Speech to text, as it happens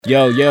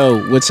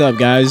Yo, what's up,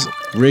 guys?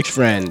 Rick's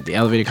Friend, the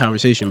Elevated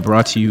Conversation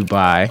brought to you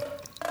by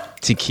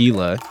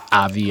Tequila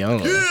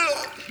Avion.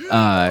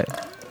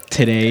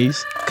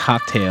 Today's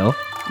cocktail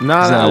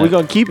Nah, we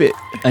gonna keep it.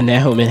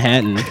 Anejo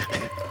Manhattan.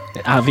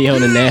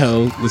 Avion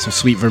Anejo with some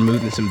sweet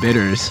vermouth and some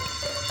bitters.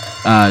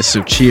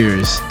 So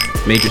cheers.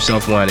 Make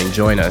yourself one and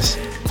join us.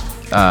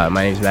 My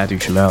name is Matthew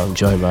Chamel. I'm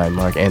joined by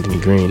Mark Anthony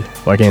Green.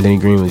 Mark Anthony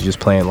Green was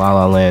just playing La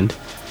La Land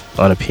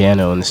on a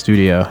piano in the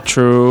studio.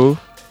 True.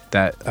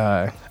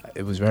 That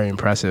it was very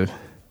impressive.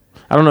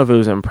 I don't know if it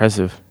was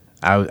impressive.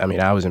 I mean,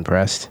 I was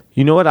impressed.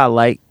 You know what I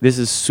like? This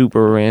is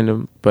super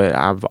random, but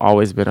I've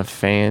always been a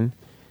fan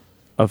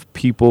of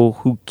people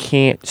who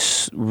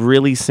can't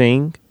really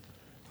sing.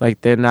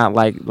 Like they're not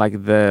like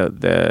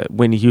the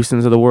Whitney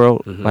Houstons of the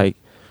world. Mm-hmm.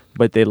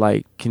 But they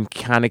like can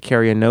kind of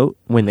carry a note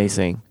when they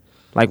sing.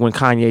 Like when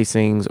Kanye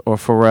sings or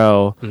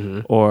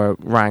Pharrell or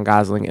Ryan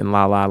Gosling in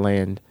La La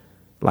Land.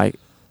 Like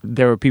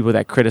there were people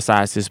that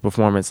criticized his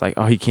performance, like,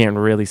 oh, he can't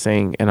really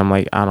sing. And I'm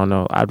like, I don't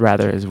know. I'd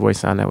rather his voice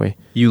sound that way.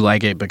 You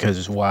like it because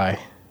it's why?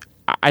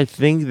 I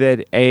think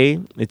that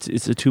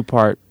it's a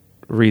two-part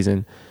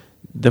reason.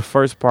 The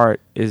first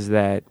part is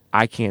that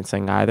I can't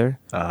sing either,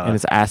 and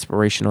it's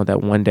aspirational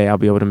that one day I'll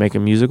be able to make a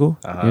musical.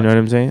 You know what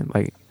I'm saying?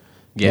 Like,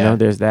 Yeah. you know,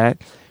 there's that.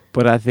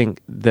 But I think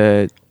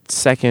the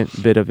second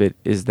bit of it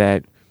is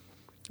that,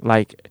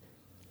 like,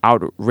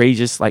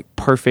 outrageous, like,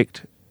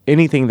 perfect,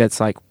 anything that's,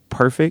 like,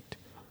 perfect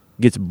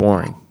gets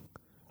boring.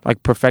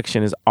 Like,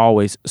 perfection is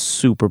always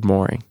super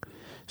boring.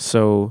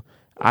 So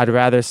I'd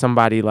rather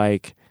somebody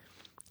like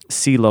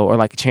CeeLo or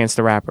like Chance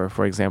the Rapper,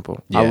 for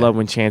example. Yeah. I love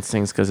when Chance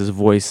sings because his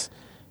voice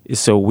is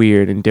so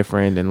weird and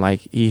different, and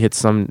like he hits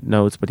some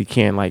notes, but he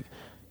can't like,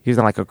 he's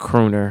not like a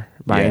crooner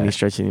by any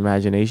stretch of the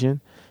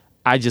imagination.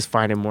 I just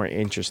find it more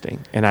interesting,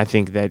 and I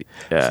think that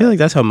I feel like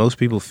that's how most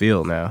people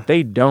feel now.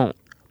 they don't.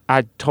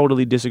 I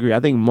totally disagree. I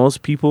think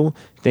most people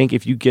think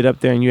if you get up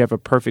there and you have a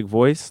perfect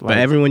voice, like, But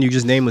everyone you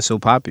just named was so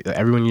popular.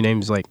 Everyone you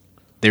named is like,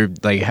 they're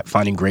like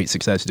finding great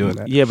success doing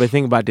that. yeah. But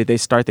think about it. Did they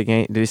start the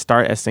game? Did they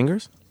start as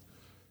singers?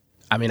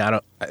 I mean, I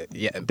don't.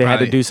 Yeah, They had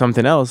to do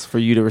something else for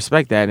you to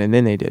respect that, and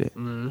then they did it.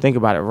 Think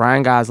about it.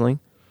 Ryan Gosling,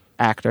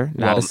 actor,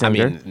 not a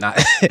singer. I mean, not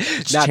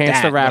Chance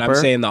that, the but Rapper, I'm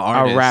saying the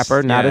artist, a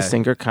rapper, not a yeah.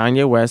 singer.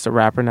 Kanye West, a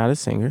rapper, not a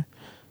singer.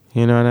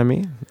 You know what I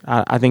mean?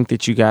 I think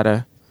that you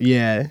gotta.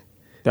 Yeah,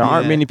 There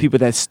aren't Yeah. many people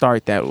that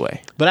start that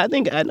way, but I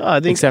think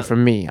except for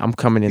me. I'm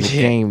coming in the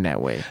game that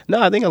way. No,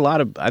 I think a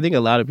lot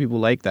of people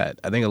like that.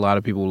 I think a lot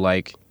of people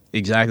like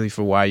exactly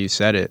for why you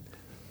said it,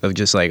 of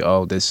just like,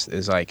 oh, this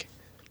is like,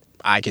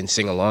 I can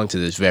sing along to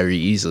this very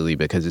easily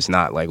because it's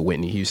not like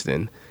Whitney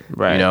Houston,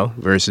 Right. You know,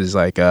 versus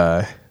like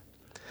The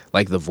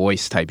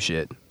Voice type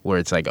shit where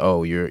it's like,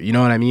 oh, you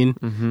know what I mean?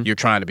 Mm-hmm. You're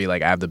trying to be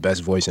like, I have the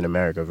best voice in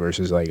America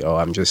versus like, oh,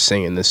 I'm just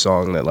singing this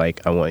song that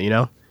like I want, you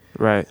know?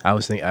 Right. I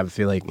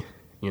feel like,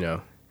 you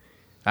know,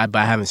 but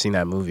I haven't seen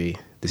that movie.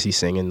 Does he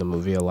sing in the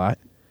movie a lot?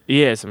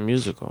 Yeah, it's a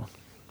musical.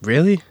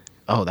 Really?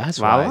 Oh, that's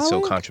La why La it's so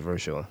Land?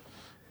 controversial.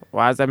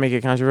 Why does that make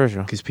it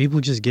controversial? Because people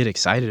just get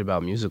excited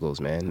about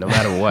musicals, man. No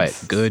matter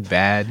what, good,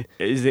 bad.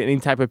 Is there any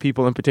type of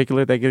people in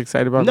particular that get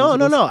excited about? No.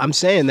 musicals? I'm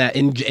saying that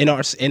in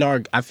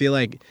our. I feel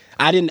like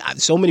I didn't.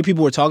 So many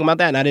people were talking about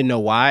that, and I didn't know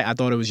why. I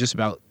thought it was just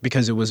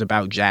because it was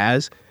about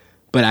jazz,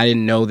 but I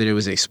didn't know that it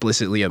was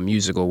explicitly a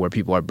musical where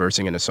people are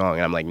bursting in a song.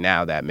 And I'm like,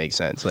 now that makes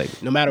sense.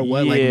 Like, no matter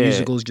what, like Yeah.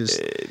 musicals just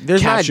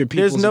There's capture not,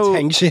 there's people's no,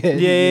 attention. Yeah, you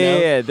know?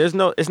 yeah. There's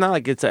no. It's not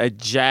like it's a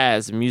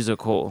jazz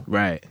musical.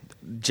 Right.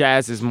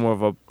 Jazz is more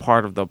of a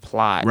part of the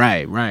plot.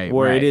 Right. Where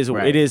right, it is,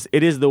 right.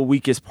 it is the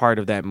weakest part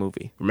of that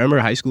movie. Remember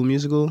High School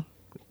Musical?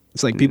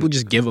 It's like people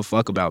just give a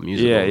fuck about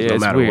musicals, Yeah, no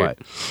it's matter weird. what.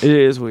 It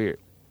is weird.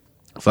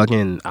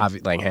 Fucking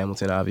like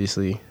Hamilton,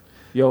 obviously.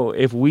 Yo,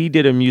 if we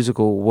did a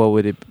musical, what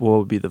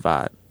would be the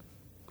vibe?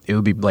 It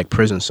would be like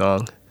Prison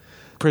Song.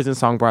 Prison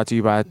Song brought to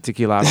you by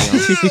Tequila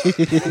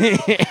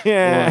Avion.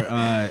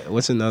 Yeah. Or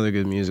what's another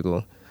good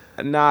musical?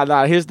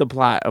 Nah. Here's the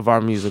plot of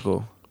our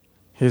musical.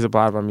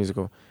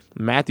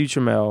 Matthew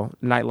Chamel,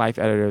 nightlife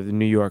editor of The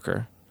New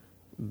Yorker,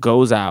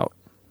 goes out,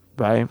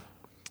 right?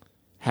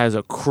 Has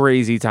a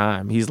crazy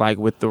time. He's like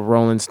with the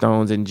Rolling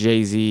Stones and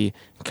Jay-Z,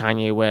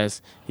 Kanye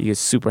West. He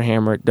gets super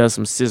hammered, does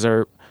some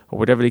scissor or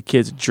whatever the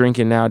kids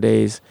drinking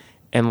nowadays,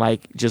 and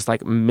like just like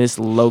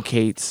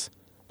mislocates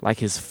like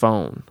his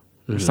phone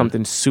or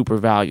something super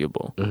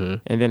valuable,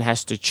 and then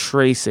has to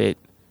trace it,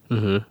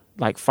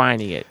 like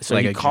finding it. So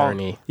Like he a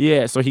journey.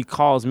 Yeah, so he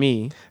calls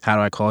me. How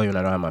do I call you when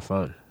I don't have my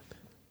phone?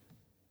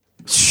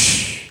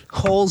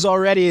 Holes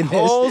already in this.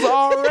 Holes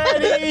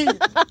already.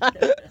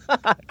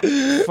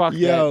 Fuck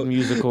Yo. that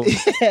musical.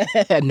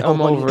 No I'm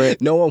one, over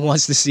it. No one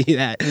wants to see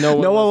that. No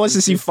one wants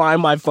to see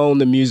Find My Phone,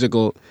 the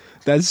musical.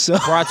 That's so.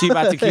 Brought to you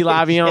by Tequila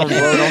Avion,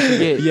 bro. Don't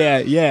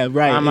forget. Yeah,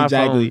 right. Find My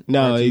Exactly. Phone.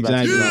 No, Brought to you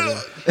by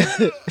exactly.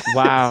 Tequila Avion.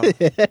 Wow.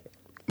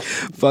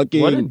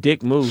 Fucking. What a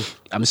dick move.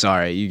 I'm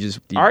sorry.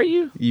 Are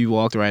you? You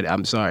walked right.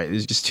 I'm sorry.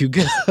 It's just too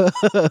good.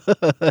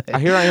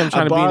 Here I am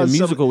trying to be in a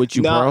musical with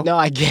you, bro. No,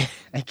 I get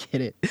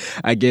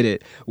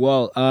it.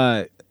 Well,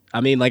 I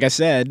mean, like I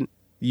said,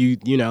 you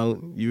know,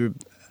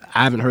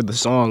 I haven't heard the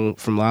song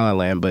from La La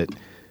Land, but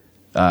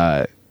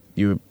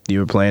you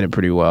were playing it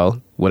pretty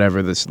well. Whatever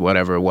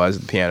it was,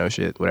 the piano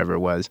shit, whatever it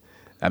was.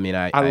 I mean,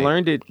 I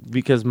learned it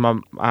because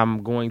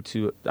I'm going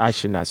to. I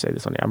should not say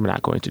this on there. I'm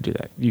not going to do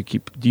that. You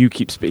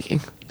keep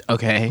speaking.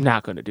 Okay.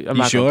 Not going to do. I'm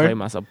You not sure? going to play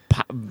myself.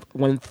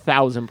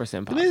 1,000% This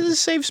positive. is a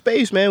safe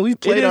space, man. We've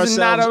played is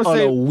not ourselves a on a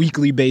safe-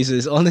 weekly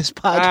basis on this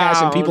podcast,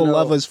 and Oh, people no.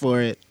 love us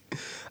for it.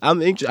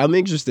 I'm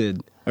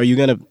interested. Are you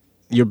gonna?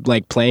 You're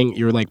like playing.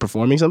 You're like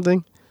performing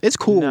something. It's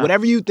cool. No.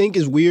 Whatever you think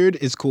is weird,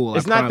 it's cool.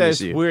 It's I not that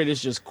promise it's you. weird.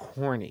 It's just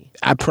corny.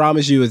 I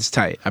promise you, it's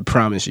tight. I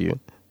promise you.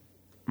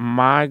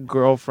 My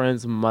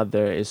girlfriend's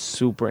mother is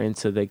super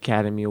into the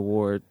Academy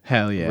Award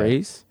Hell yeah.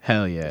 race.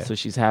 Hell yeah. So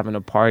she's having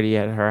a party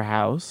at her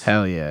house.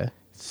 Hell yeah.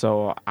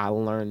 So I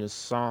learned a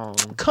song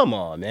Come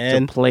on, to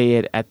man. play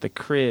it at the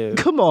crib.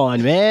 Come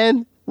on,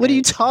 man. What are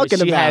you talking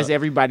She about? has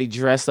everybody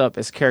dressed up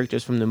as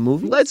characters from the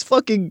movie. Let's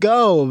fucking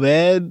go,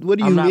 man. What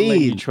do you I'm not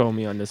letting you mean? troll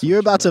me on this. You're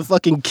one, about to Jamal.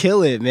 fucking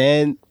kill it,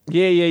 man.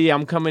 Yeah.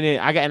 I'm coming in.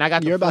 I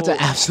got. You're the about full,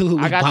 to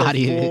absolutely I got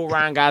body the full it.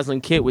 Ryan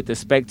Gosling kit with the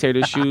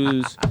spectator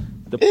shoes,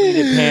 the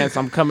pleated pants.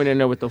 I'm coming in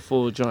there with the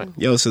full joint.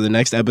 Yo, so the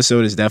next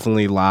episode is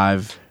definitely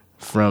live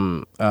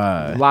from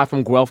Live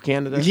from Guelph,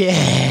 Canada.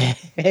 Yeah.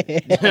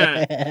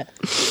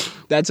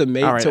 That's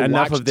amazing. All right,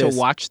 enough of this. To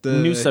watch the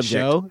New subject.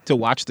 show. To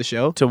watch the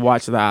show. To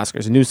watch the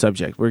Oscars. New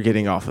subject. We're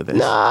getting off of this.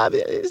 Nah,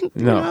 you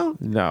know.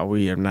 No,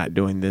 we are not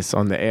doing this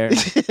on the air.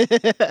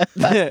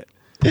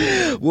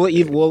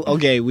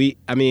 Okay.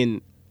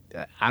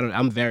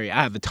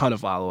 I have a ton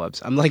of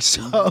follow-ups. I'm like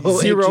so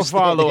Zero interested.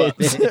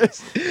 follow-ups.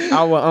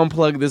 I will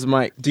unplug this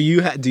mic. Do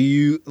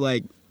you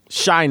like?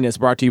 Shyness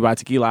brought to you by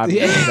Tequila.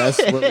 Yeah. That's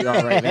where we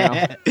are right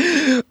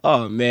now.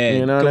 Oh man,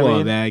 You know what come I on,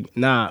 mean? man.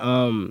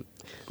 Nah.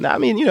 I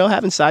mean,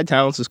 having side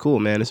talents is cool,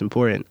 man. It's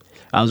important.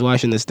 I was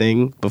watching this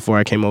thing before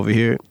I came over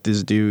here.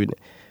 This dude,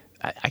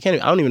 I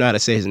don't even know how to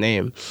say his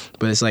name,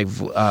 but it's like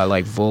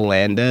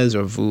Volandez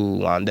or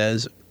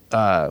Vulandez.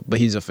 But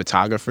he's a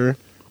photographer,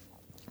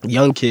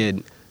 young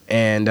kid,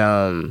 and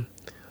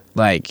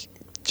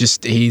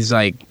he's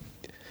like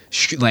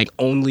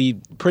only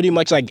pretty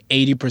much like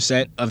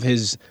 80% of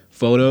his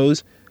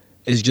photos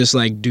is just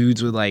like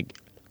dudes with like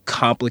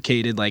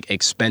complicated like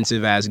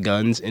expensive ass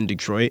guns in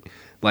Detroit,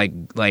 like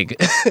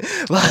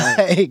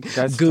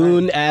That's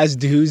goon ass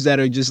dudes that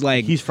are just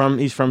like He's from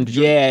Detroit.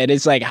 yeah, and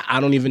it's like I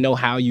don't even know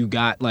how you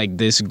got like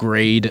this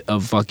grade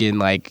of fucking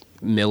like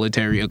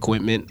military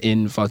equipment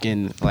in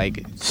fucking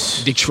like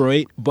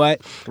Detroit,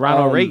 but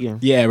Ronald Reagan.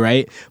 Yeah,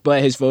 right.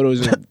 But his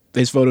photos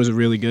are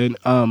really good.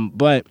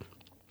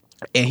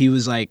 And he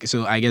was like,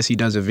 so I guess he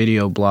does a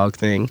video blog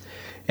thing,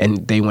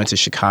 and they went to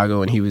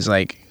Chicago, and he was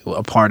like,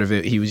 a part of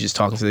it, he was just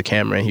talking to the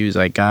camera, and he was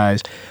like,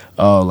 guys,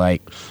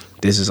 like,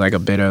 this is like a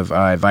bit of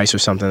advice or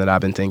something that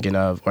I've been thinking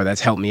of, or that's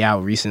helped me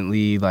out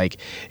recently. Like,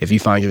 if you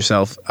find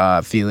yourself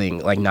feeling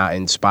like not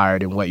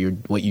inspired in what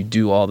you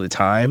do all the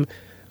time,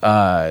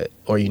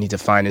 or you need to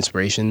find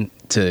inspiration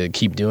to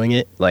keep doing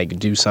it, like,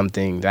 do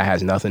something that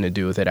has nothing to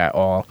do with it at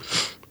all.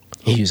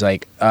 He was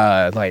like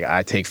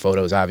I take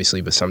photos, obviously,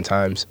 but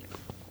sometimes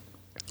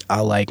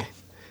I'll like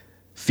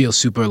feel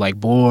super like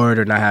bored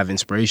or not have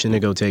inspiration to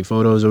go take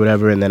photos or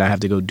whatever, and then I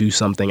have to go do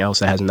something else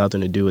that has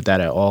nothing to do with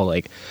that at all,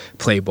 like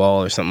play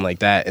ball or something like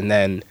that, and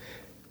then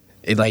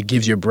it like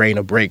gives your brain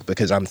a break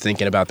because I'm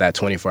thinking about that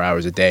 24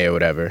 hours a day or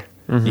whatever.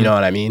 Mm-hmm. You know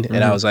what I mean?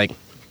 And I was like,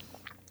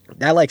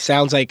 that like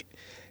sounds like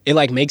it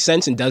like makes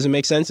sense and doesn't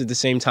make sense at the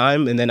same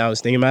time. And then I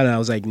was thinking about it, and I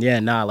was like, yeah,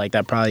 nah, like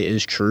that probably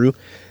is true.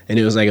 And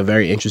it was like a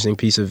very interesting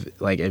piece of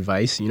like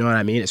advice, you know what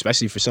I mean?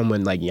 Especially for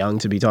someone like young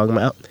to be talking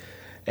about.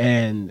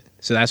 And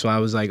so that's why I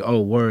was like, oh,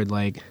 word,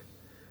 like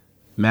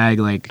Mag,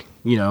 like,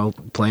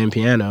 playing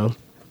piano,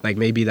 like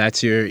maybe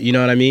that's your, you know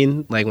what I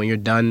mean? Like when you're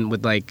done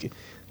with like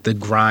the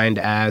grind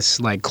ass,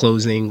 like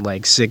closing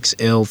like 6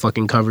 ill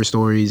fucking cover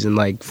stories and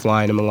like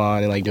flying to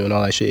Milan and like doing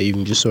all that shit, you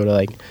can just sort of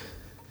like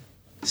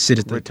sit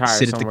at the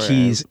somewhere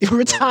keys,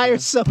 retire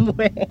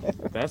somewhere.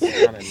 That's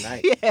kind of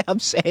nice. Yeah, I'm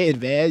saying,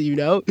 man,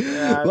 Yeah,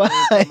 I mean,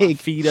 put my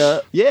feet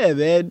up. yeah,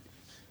 man,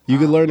 you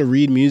could learn to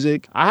read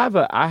music. I have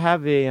a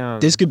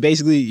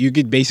You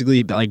could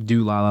basically like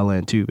do La La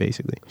Land too,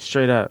 basically.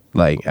 straight up.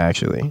 Like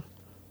actually,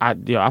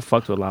 I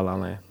fucked with La La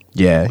Land.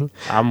 yeah,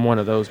 I'm one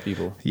of those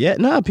people. yeah.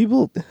 Nah,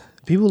 people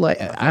like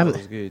That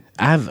was good.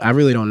 I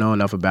really don't know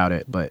enough about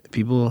it, but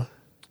people.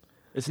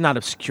 It's not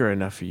obscure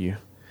enough for you.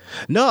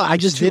 No, I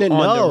just too didn't on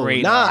the know.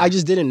 radar. Nah, I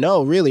just didn't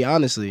know. Really,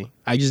 honestly,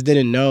 I just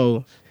didn't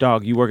know.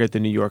 Dog, you work at the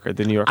New Yorker.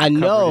 The New Yorker. I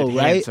know, covered it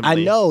right? I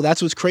handsomely. know.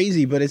 That's what's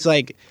crazy. But it's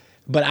like,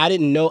 but I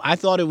didn't know. I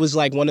thought it was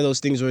like one of those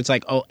things where it's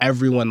like, oh,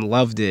 everyone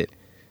loved it.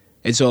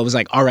 And so it was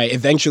like, all right,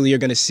 eventually you're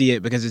going to see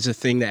it because it's a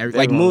thing that,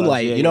 like Everyone loves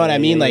Moonlight, it. you know what I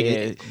mean? Like,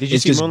 Did you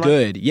it's see just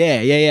Moonlight? good.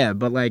 Yeah.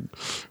 But like,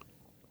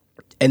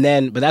 and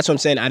then, but that's what I'm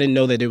saying. I didn't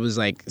know that it was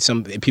like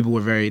some people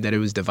were that it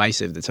was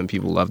divisive, that some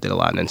people loved it a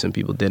lot and then some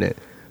people didn't.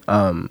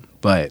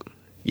 But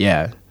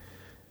yeah.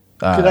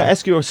 Could I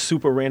ask you a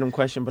super random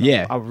question? But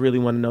Yeah. I really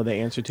want to know the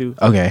answer to.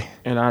 Okay.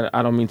 And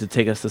I don't mean to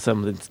take us to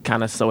something that's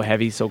kind of so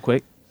heavy so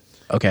quick.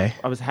 Okay.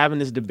 I was having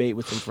this debate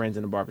with some friends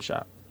in the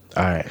barbershop.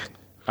 All right.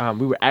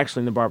 We were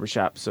actually in the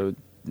barbershop, so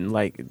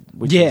like,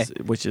 which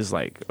is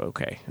like,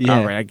 okay,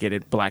 all right, I get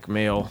it. Black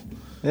male.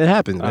 It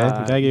happens, man. You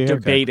gotta get your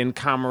haircut. Debate and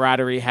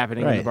camaraderie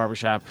happening in the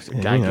barbershop.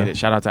 I get it.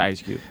 Shout out to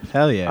Ice Cube.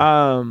 Hell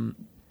yeah.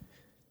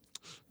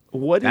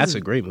 That's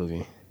a great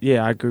movie.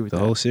 Yeah, I agree with the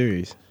that. whole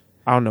series.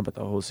 I don't know about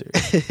the whole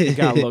series. It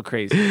got a little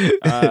crazy.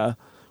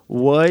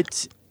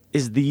 What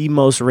is the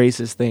most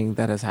racist thing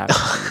that has happened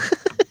to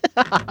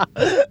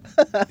you?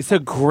 It's a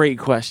great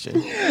question.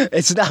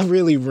 It's not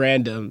really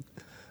random.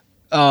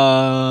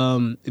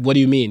 What do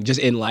you mean? Just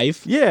in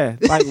life? Yeah.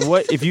 Like,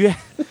 what if you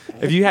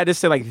had to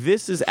say, like,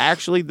 this is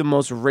actually the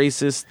most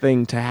racist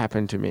thing to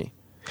happen to me?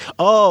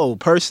 Oh,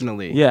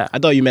 personally. Yeah. I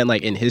thought you meant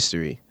like in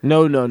history.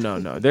 No.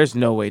 There's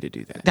no way to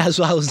do that. That's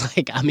why I was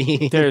like, I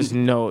mean,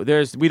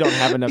 we don't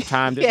have enough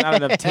time. There's not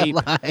enough tape.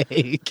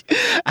 Like,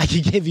 I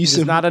could give you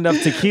some. Not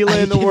enough tequila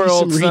in the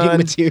world, some reading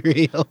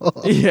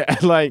material. Yeah,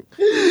 like,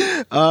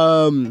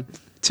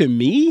 to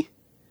me,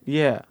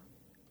 yeah.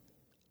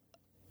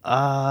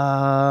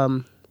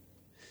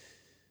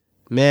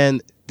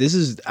 Man, this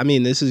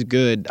is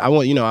good. I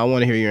want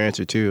to hear your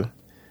answer too.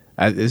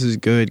 This is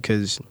good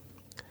because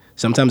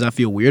sometimes I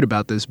feel weird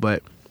about this,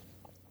 but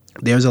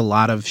there's a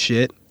lot of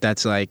shit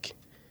that's like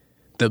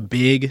the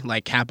big,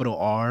 like, capital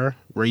R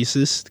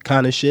racist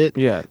kind of shit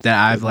that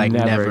I've like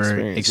never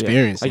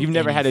experienced. Yeah. Like, you've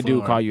never had a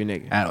dude call you a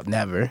nigga.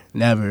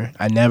 Never.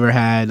 I never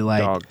had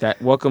like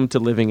welcome to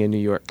living in New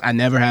York. I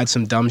never had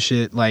some dumb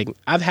shit. Like,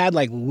 I've had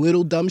like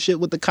little dumb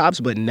shit with the cops,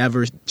 but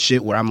never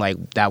shit where I'm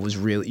like, that was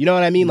really, you know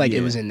what I mean? Like,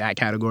 it was in that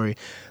category.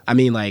 I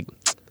mean, like,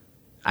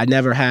 I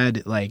never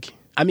had like,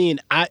 I mean,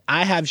 I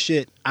have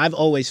shit. I've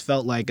always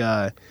felt like,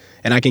 and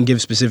I can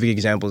give specific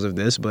examples of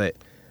this, but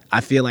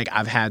I feel like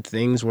I've had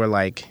things where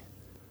like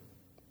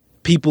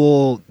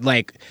people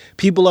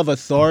of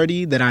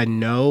authority that I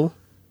know,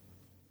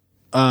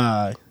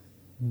 that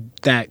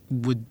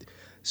would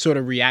sort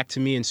of react to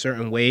me in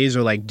certain ways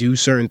or like do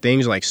certain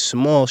things, like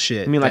small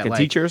shit. You mean like a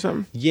teacher or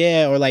something?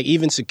 Yeah, or like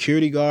even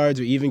security guards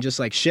or even just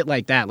like shit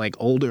like that, like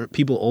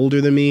people older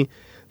than me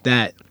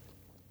that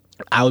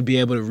I would be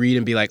able to read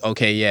and be like,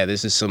 okay, yeah,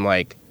 this is some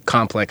like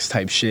complex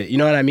type shit. You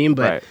know what I mean?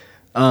 But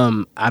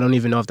I don't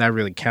even know if that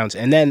really counts.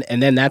 And then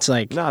that's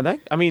like,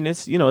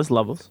 it's, it's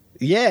levels.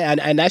 Yeah,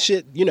 and that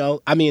shit,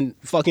 I mean,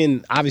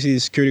 fucking, obviously the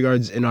security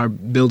guards in our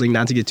building,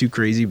 not to get too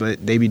crazy,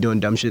 but they be doing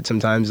dumb shit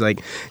sometimes,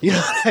 like, you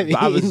know what I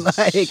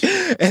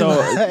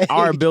mean?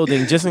 Our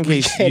building, just in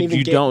case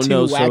you don't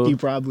know, wacky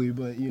probably,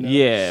 but,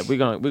 Yeah, we're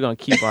gonna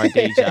keep our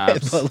day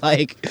jobs. But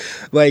like,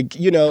 but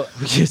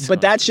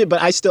that shit,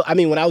 but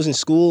when I was in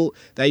school,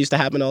 that used to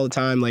happen all the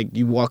time. Like,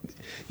 you walk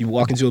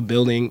into a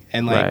building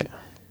and like,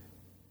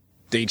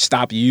 they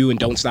stop you and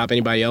don't stop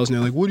anybody else, and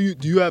they're like, "What do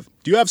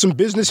you have some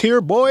business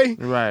here, boy?"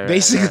 Right.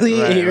 Basically,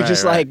 and you're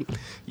just like,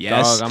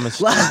 "Yes, dog, I'm like,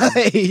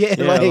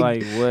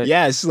 what?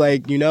 Yes,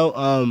 like,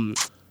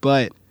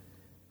 But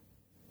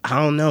I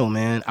don't know,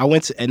 man. I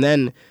went to, and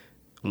then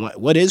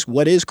what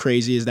is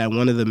crazy is that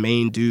one of the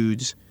main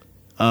dudes,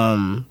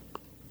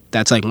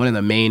 that's like one of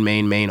the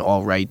main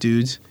all right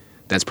dudes.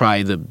 That's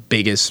probably the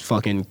biggest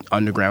fucking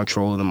underground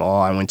troll of them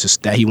all.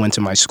 He went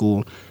to my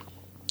school.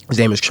 His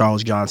name is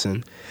Charles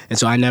Johnson. And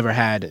so I never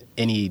had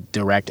any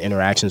direct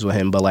interactions with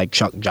him, but like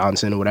Chuck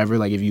Johnson or whatever,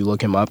 like if you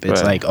look him up,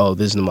 it's like, oh,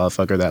 this is the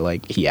motherfucker that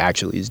like he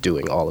actually is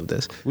doing all of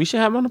this. We should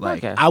have him on the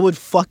podcast. I would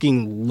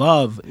fucking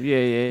love.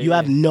 Yeah. You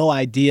have no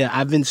idea.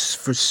 I've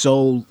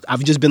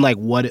just been like,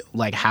 what,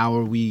 like, how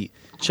are we?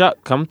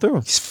 Chuck, come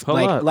through.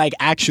 Like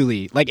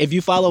actually, like if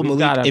you follow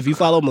Malik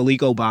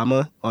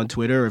Obama on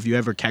Twitter, or if you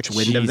ever catch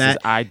wind of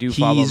that, I do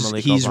follow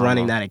Malik He's Obama.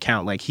 running that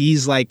account. Like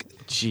he's like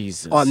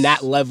on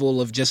that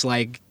level of just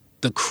like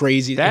the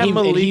crazy. That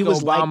Malik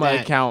was Obama like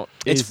that. account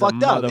It's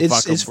fucked up.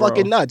 It's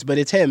fucking nuts, but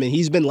it's him, and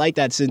he's been like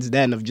that since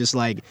then. Of just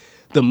like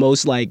the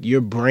most, like,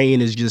 your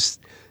brain is just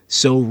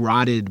so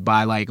rotted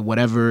by like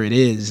whatever it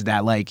is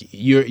that like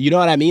you know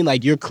what I mean?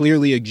 Like you're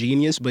clearly a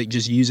genius, but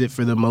just use it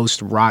for the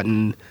most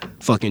rotten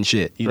fucking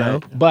shit, you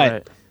know?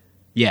 But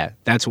yeah,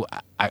 that's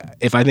what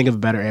if I think of a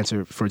better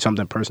answer for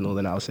something personal,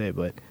 then I'll say it.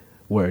 But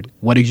word,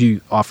 what did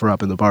you offer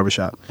up in the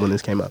barbershop when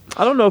this came up?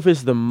 I don't know if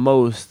it's the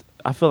most.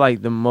 I feel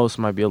like the most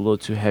might be a little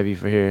too heavy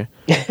for here.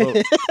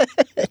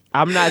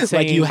 I'm not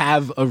saying like you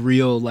have a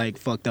real like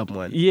fucked up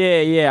one.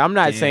 Yeah. I'm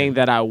not saying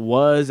that I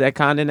was at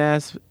Condé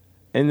Nast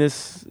in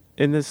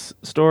this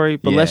story,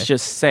 but let's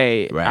just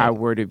say I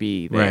were to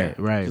be there.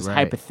 Right.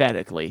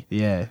 Hypothetically.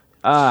 Yeah.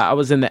 I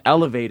was in the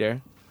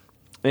elevator,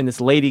 and this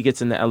lady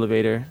gets in the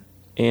elevator,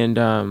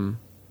 and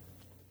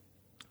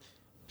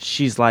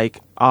she's like,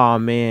 "Oh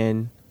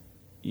man,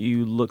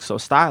 you look so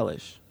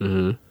stylish."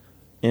 Mm-hmm.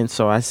 And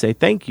so I say,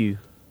 "Thank you."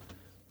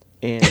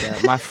 And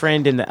my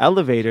friend in the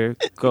elevator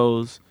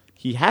goes,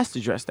 "He has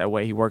to dress that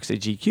way. He works at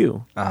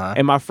GQ."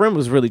 And my friend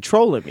was really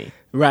trolling me.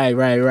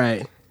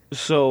 Right.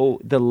 So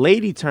the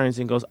lady turns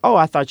and goes, "Oh,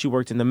 I thought you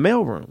worked in the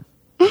mailroom."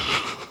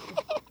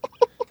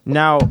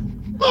 Now,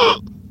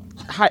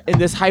 in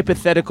this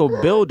hypothetical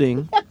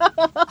building,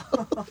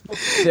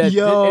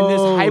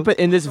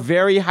 In this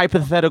very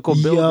hypothetical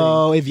building.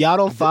 Yo, if y'all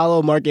don't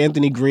follow Mark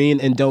Anthony Green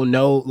and don't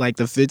know like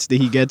the fits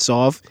that he gets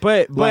off,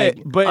 but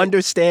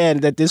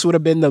understand that this would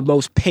have been the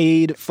most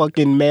paid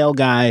fucking male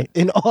guy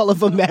in all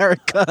of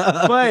America.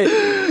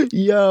 But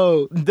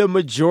yo, the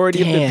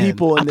majority of the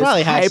people in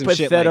this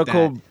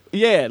hypothetical,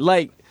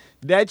 like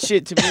that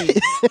shit to me.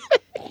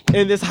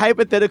 In this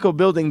hypothetical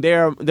building,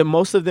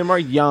 most of them are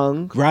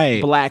young,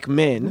 black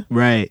men,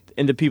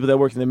 and the people that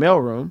work in the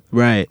mailroom,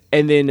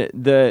 and then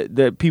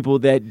the people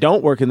that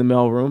don't work in the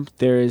mailroom,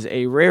 there is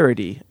a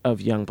rarity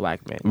of young black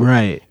men,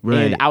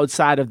 and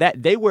outside of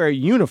that, they wear a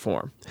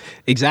uniform.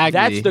 Exactly.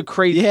 That's the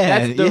crazy.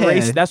 That's the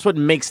race. That's what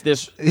makes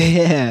this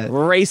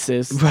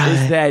racist.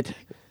 Is that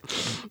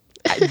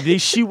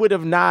she would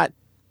have not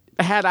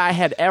had I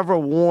had ever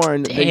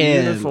worn the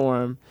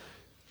uniform.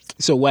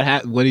 So what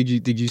did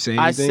you say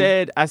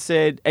anything? I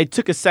said it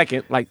took a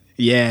second, like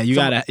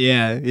gotta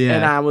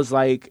and I was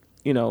like,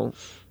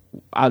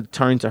 I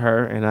turned to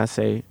her and I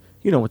say,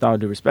 with all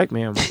due respect,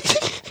 ma'am,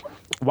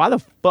 why the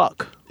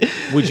fuck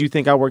would you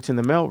think I worked in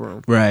the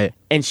mailroom? Right.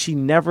 And she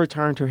never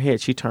turned her head.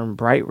 She turned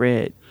bright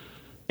red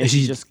and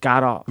she just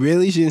got off.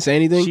 Really? She didn't say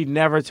anything? She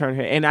never turned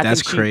her head. And I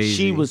That's think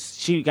crazy.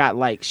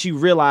 she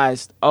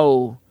realized,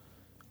 oh,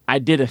 I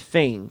did a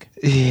thing.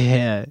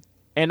 Yeah.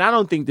 And I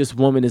don't think this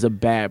woman is a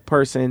bad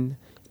person.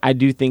 I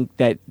do think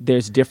that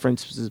there's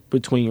differences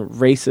between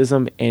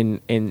racism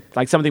and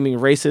like something being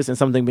racist and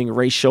something being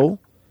racial.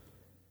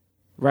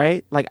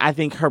 Right? Like I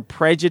think her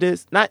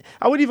prejudice, I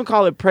wouldn't even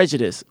call it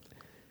prejudice.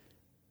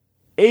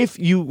 If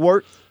you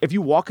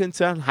walk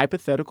into a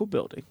hypothetical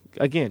building,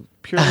 again,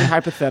 purely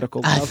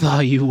hypothetical. I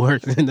thought you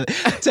worked in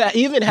to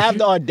even have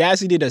the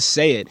audacity to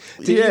say it.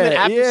 Even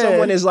after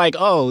someone is like,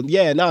 oh,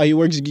 yeah, no, he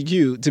works at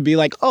GQ, to be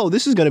like, oh,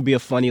 this is going to be a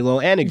funny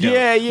little anecdote.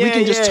 We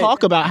can just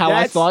talk about how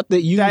I thought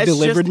that you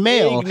delivered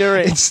mail.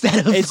 Ignorant.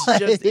 Instead of it's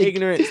just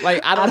ignorance.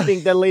 Like, I don't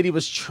think that lady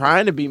was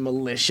trying to be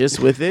malicious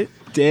with it.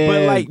 Damn.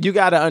 But, like, you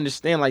got to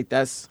understand, like,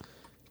 that's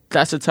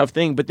a tough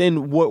thing. But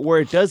then where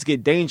it does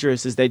get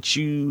dangerous is that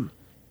you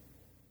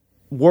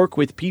work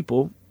with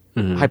people,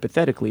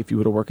 hypothetically, if you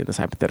were to work in this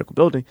hypothetical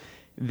building,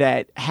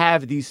 that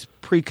have these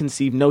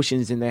preconceived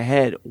notions in their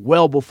head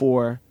well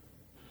before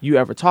you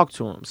ever talk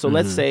to them. So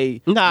let's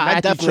say I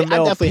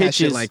definitely had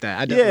shit like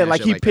that.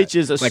 He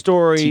pitches a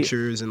story,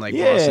 teachers and like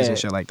bosses and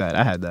shit like that.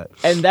 I had that,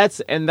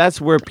 and that's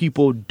where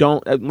people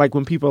don't like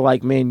when people are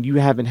like, man, you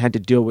haven't had to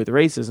deal with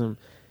racism.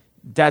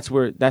 That's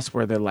where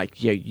they're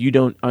like, yeah, you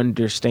don't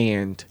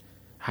understand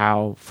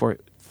how for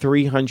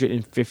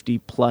 350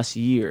 plus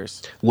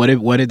years. What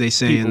did they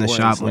say in the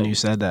shop when you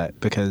said that?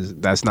 Because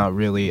that's not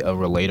really a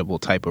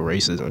relatable type of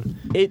racism.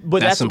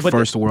 That's some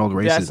first world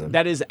racism.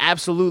 That is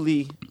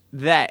absolutely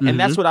that, and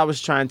that's what I was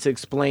trying to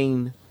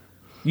explain.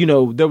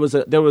 There was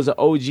an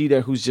OG there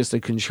who's just a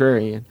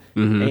contrarian,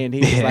 and he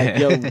was like,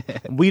 "Yo,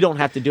 we don't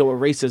have to deal with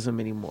racism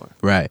anymore."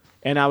 Right.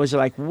 And I was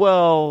like,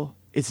 "Well,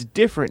 it's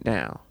different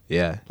now."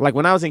 Yeah. Like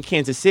when I was in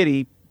Kansas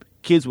City,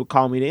 kids would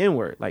call me the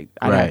N-word. Like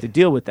I didn't have to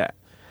deal with that.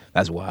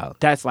 That's wild.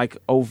 That's like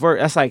overt.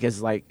 That's like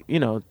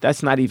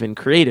that's not even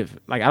creative.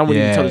 Like I don't want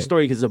to even tell the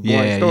story because it's a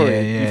boring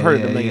story. You've heard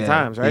it a million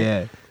times, right?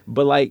 Yeah.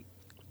 But like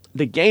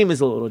the game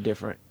is a little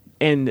different,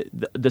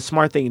 and the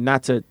smart thing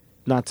not to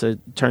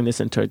turn this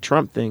into a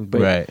Trump thing,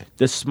 but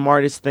the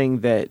smartest thing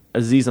that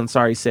Aziz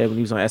Ansari said when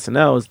he was on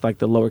SNL is like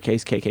the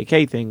lowercase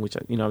KKK thing, which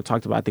I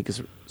talked about. I think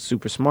is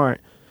super smart.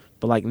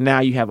 But like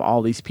now you have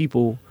all these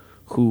people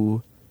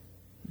who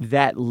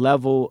that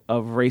level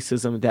of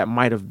racism that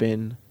might have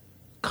been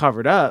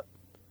covered up,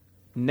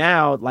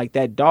 now like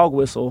that dog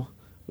whistle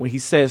when he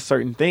says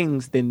certain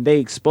things, then they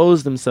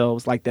expose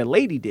themselves like that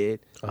lady did.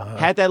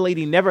 Had that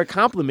lady never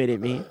complimented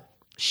me,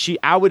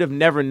 I would have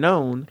never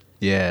known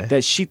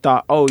that she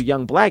thought, oh,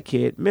 young black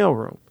kid,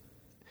 mailroom.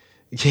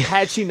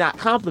 Had she not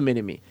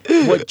complimented me.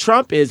 What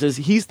Trump is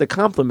he's the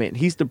compliment,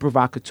 he's the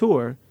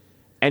provocateur,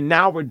 and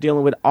now we're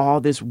dealing with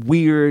all this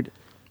weird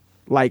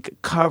like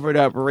covered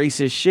up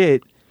racist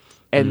shit,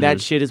 and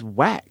that shit is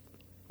whack.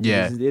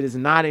 Yeah, it is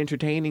not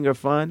entertaining or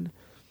fun.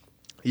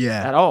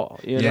 Yeah, at all.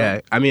 You know?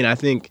 I mean, I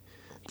think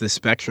the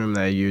spectrum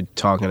that you're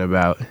talking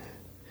about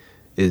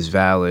is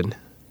valid.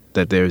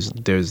 That there's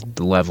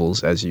the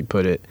levels, as you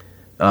put it,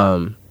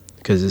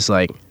 because it's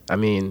like, I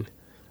mean,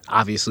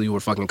 obviously we're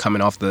fucking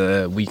coming off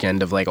the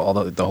weekend of like all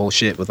the whole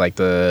shit with like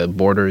the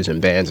borders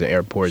and bans and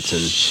airports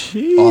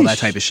and all that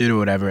type of shit or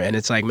whatever, and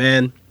it's like,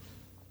 man,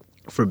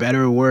 for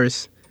better or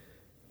worse,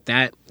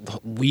 that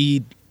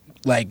we.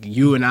 Like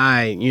you and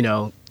I,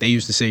 they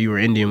used to say you were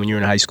Indian when you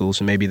were in high school,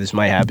 so maybe this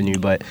might happen to you,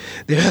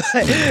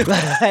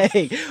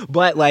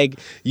 but like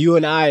you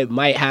and I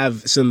might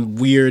have some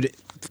weird,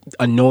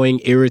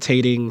 annoying,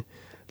 irritating,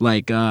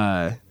 like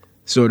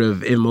sort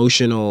of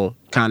emotional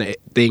kind of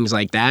things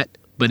like that.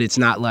 But it's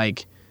not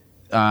like,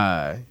 we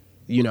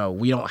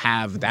don't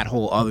have that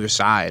whole other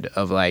side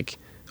of like,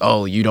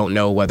 oh, you don't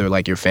know whether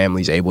like your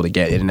family's able to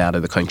get in and out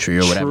of the country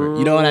or whatever. True.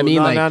 You know what I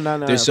mean?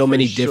 No, there's so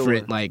many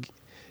different like.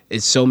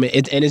 It's so many,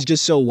 and it's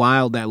just so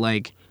wild that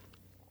like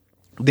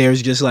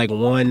there's just like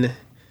one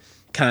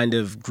kind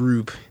of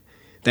group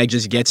that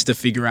just gets to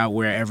figure out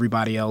where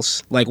everybody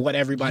else, like what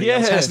everybody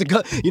else Yeah. has to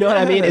go. You know what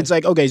I mean? It's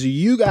like, okay, so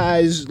you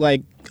guys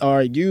like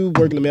you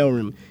work in the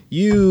mailroom.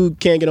 You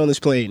can't get on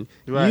this plane.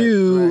 Right,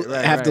 You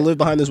right, have to right. live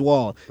behind this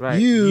wall. Right.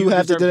 You You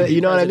have to deserve do to that. be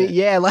You know what I mean? president.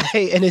 Yeah,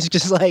 like, and it's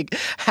just like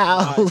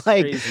how Oh, it's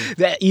like crazy.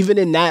 that. Even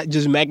in that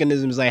just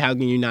mechanisms, like how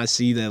can you not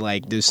see that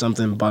like there's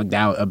something bugged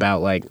out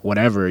about like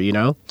whatever, you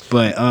know?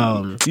 But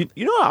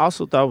You know what I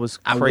also thought was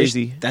I wish-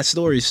 crazy? that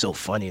story is so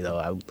funny though.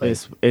 I like,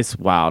 It's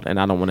wild, and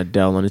I don't want to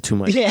delve into too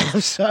much. yeah,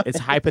 I'm sorry. It's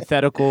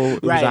hypothetical.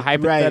 It was Right, a right,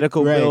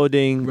 hypothetical right,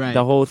 building. right.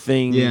 The whole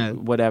thing. Yeah.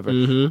 Whatever.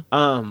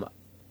 Mhm.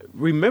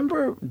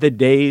 Remember the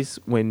days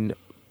when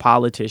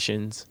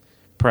politicians,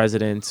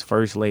 presidents,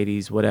 first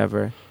ladies,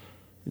 whatever,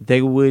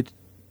 they would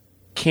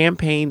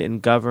campaign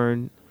and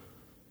govern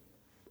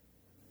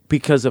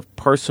because of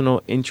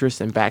personal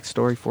interest and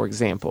backstory. For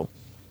example,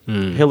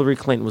 Hillary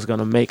Clinton was going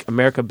to make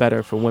America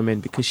better for women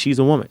because she's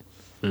a woman.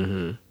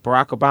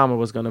 Barack Obama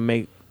was going to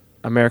make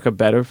America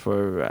better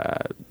for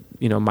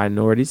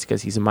minorities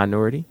because he's a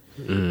minority.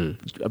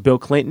 Bill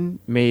Clinton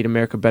made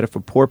America better for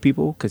poor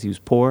people because he was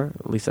poor.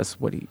 At least that's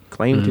what he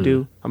claimed to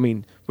do. I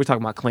mean, we're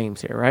talking about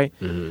claims here, right?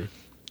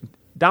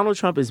 Donald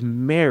Trump is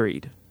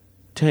married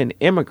to an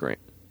immigrant.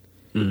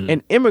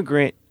 An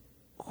immigrant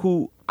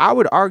who I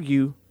would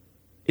argue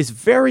is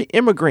very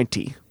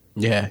immigrant-y.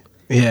 Yeah.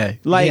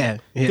 Like, yeah.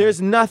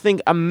 there's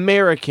nothing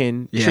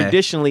American Yeah.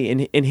 traditionally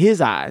in his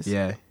eyes.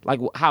 Yeah. Like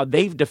how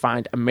they've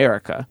defined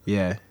America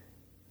Yeah.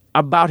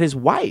 about his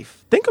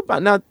wife. Think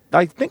about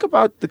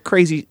the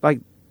crazy,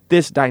 like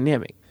this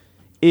dynamic.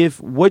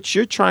 If what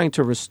you're trying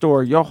to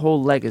restore, your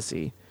whole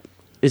legacy,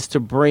 is to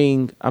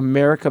bring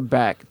America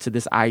back to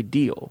this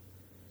ideal,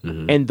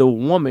 and the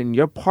woman,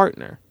 your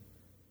partner,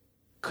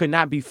 could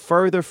not be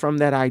further from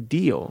that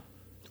ideal.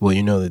 Well,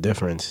 you know the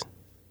difference.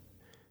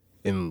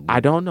 I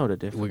don't know the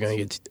difference. We're gonna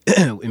get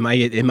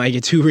it might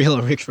get too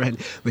real, Rick friend,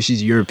 but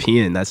she's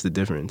European. That's the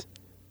difference.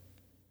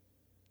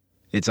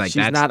 It's like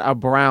She's that's not a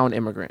brown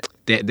immigrant.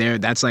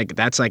 that's like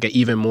an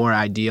even more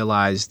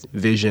idealized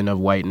vision of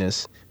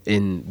whiteness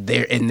in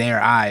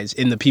their eyes,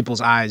 in the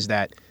people's eyes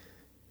that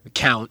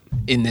count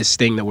in this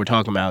thing that we're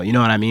talking about. You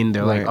know what I mean?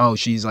 They're like, Right. oh,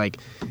 she's like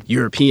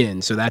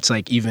European, so that's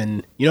like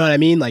even, you know what I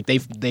mean? Like they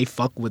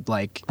fuck with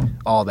like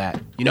all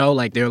that. You know,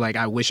 like they're like,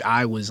 I wish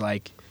I was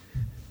like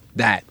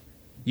that.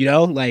 You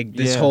know, like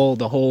this Yeah.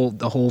 the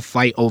whole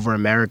fight over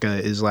America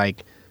is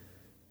like,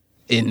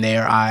 in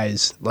their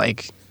eyes,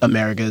 like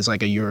America is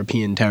like a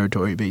European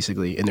territory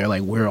basically, and they're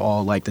like, we're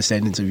all like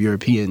descendants of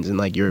Europeans, and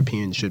like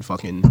Europeans should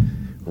fucking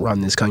run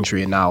this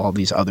country, and not all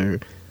these other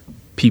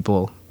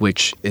people,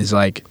 which is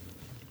like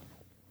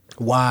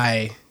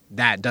why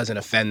that doesn't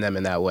offend them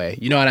in that way.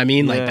 You know what I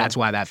mean? Like Yeah. that's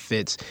why that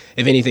fits.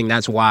 If anything,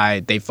 that's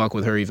why they fuck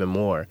with her even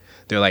more.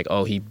 They're like,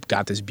 oh, he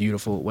got this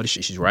beautiful, what is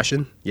she? She's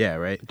Russian? Yeah,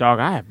 right? Dog,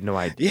 I have no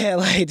idea. Yeah,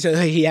 like so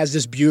he has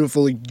this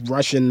beautiful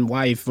Russian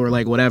wife or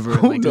like whatever,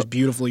 like this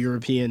beautiful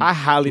European I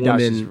highly doubt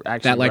she's woman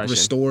actually that like Russian.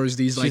 restores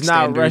these like She's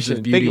not standards Russian.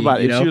 of beauty. Think about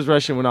it. you If know? she was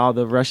Russian when all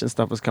the Russian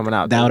stuff was coming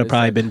out, That would have it's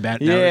probably like- been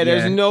better. Yeah,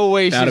 there's no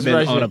way that would she's have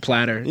been Russian. on a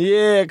platter.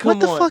 Yeah, come What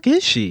the on. fuck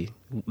is she?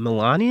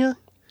 Melania?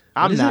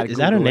 I'm is not. it? Is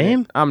that her Googling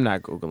name? it. I'm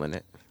not googling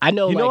it. I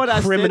know, You know like what I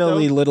said,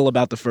 criminally though? little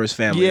about the first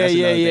family. Yeah, That's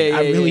yeah, another thing. yeah,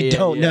 I really yeah,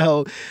 don't yeah.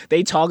 know.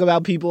 They talk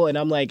about people, and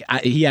I'm like,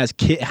 he has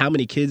how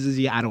many kids is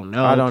he? I don't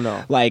know. I don't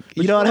know. Like, But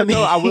you know what I mean?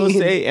 I will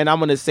say, and I'm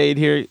gonna say it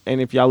here. And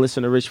if y'all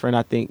listen to Rich Friend,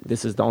 I think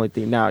this is the only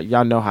thing. Now,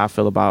 y'all know how I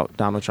feel about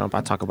Donald Trump. I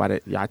talk about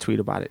it. Yeah, I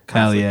tweet about it.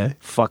 Hell constantly. yeah.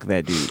 Fuck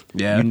that dude.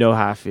 Yeah. You know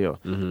how I feel.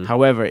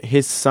 However,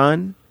 his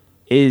son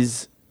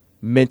is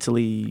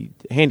mentally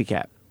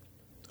handicapped.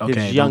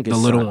 Okay, His youngest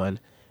the little son. one.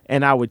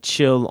 And I would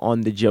chill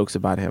on the jokes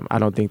about him. I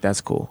don't think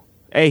that's cool.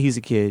 A, he's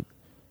a kid.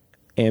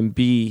 And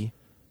B,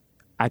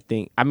 I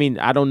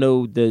don't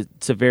know the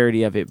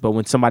severity of it, but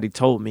when somebody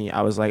told me, I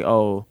was like,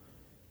 oh,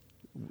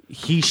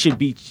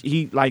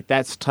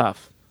 that's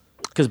tough.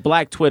 Because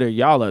Black Twitter,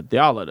 y'all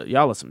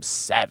are some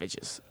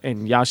savages.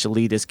 And y'all should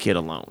leave this kid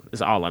alone,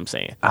 is all I'm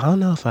saying. I don't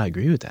know if I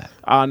agree with that.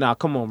 Oh, no,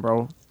 come on,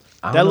 bro.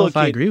 I don't know if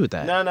I agree with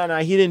that. No,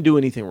 he didn't do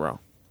anything wrong.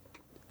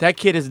 That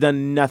kid has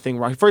done nothing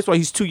wrong. First of all,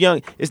 he's too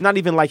young. It's not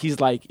even like he's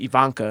like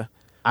Ivanka.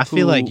 I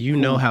feel like you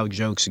know how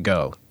jokes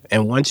go.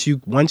 And once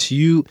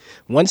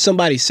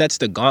somebody sets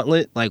the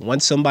gauntlet, like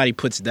once somebody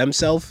puts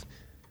themselves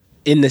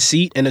in the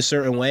seat in a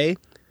certain way,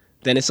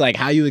 then it's like,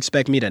 how you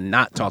expect me to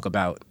not talk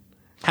about?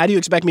 How do you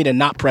expect me to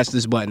not press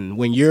this button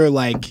when you're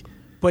like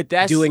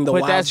doing the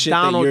wild shit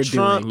Donald that you're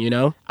Trump. doing, you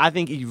know? I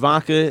think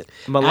Ivanka,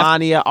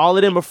 Melania, all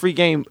of them are free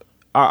game,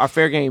 are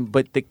fair game.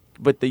 But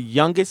the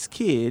youngest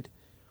kid,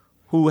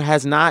 who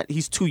has not,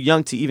 he's too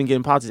young to even get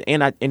in politics,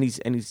 and he's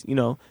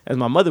as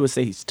my mother would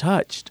say, he's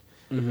touched.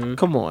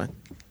 Come on,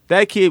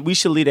 that kid, we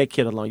should leave that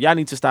kid alone. Y'all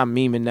need to stop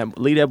memeing that.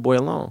 Leave that boy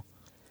alone.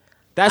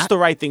 That's the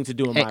right thing to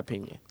do, in my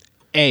opinion.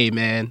 Hey,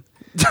 man.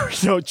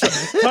 Yo,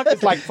 Trump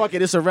is like, fuck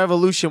it, it's a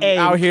revolution. We Hey,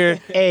 out here,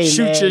 hey,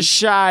 shoot man. your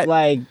shot.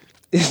 Like,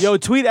 Yo,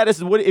 tweet at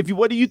us.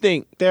 What do you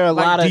think? there are a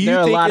lot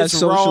of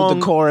social wrong?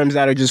 decorums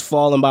that are just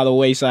falling by the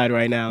wayside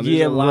right now. There's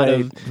Yeah, a lot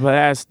of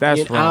but that's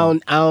you know,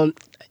 wrong. I don't.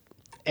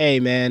 Hey,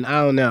 man,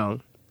 I don't know.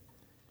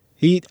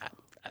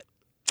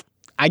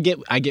 I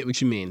get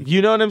what you mean.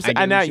 You know what I'm saying?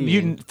 I get what And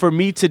you mean. for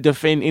me to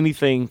defend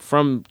anything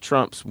from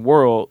Trump's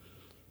world,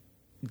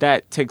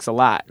 that takes a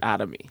lot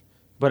out of me.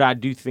 But I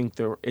do think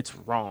it's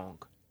wrong.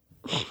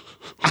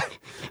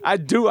 I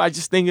do. I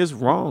just think it's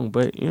wrong.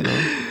 But, you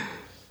know,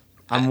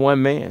 I'm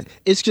one man.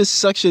 It's just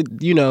such a,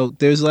 you know,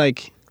 there's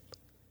like,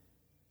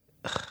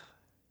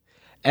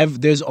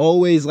 there's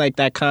always like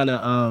that kind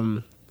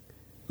of,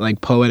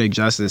 like poetic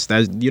justice.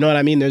 That's, you know what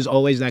I mean? There's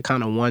always that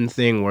kind of one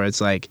thing where it's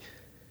like,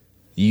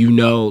 you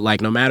know, like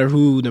no matter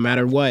who, no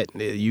matter what,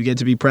 you get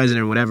to be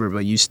president or whatever,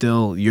 but you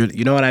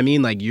know what I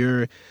mean? Like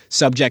you're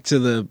subject to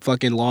the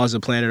fucking laws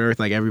of planet Earth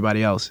like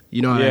everybody else.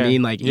 You know what I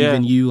mean? Like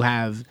even you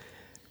have,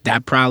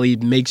 that probably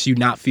makes you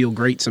not feel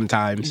great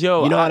sometimes.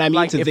 Yo, you know what I mean?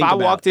 like, to if think I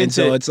about. walked And into,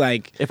 so it's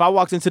like, if I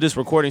walked into this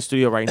recording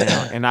studio right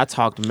now and I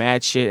talked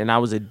mad shit and I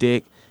was a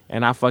dick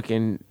and I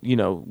fucking, you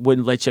know,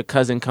 wouldn't let your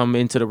cousin come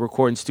into the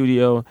recording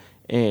studio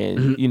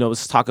and, you know,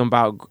 was talking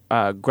about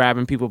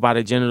grabbing people by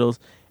the genitals,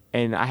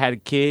 and I had a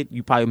kid,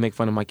 you probably make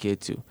fun of my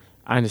kid too.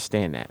 I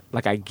understand that.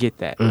 Like, I get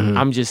that.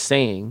 I'm just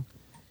saying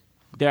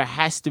there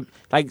has to,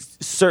 like,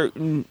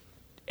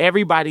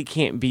 everybody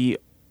can't be,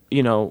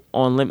 you know,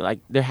 on limit. Like,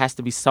 there has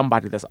to be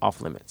somebody that's off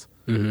limits.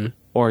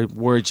 Or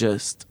we're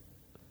just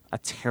a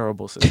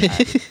terrible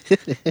society.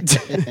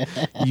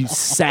 You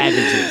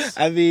savages.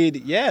 I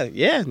mean,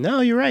 yeah,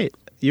 no, you're right.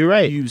 You're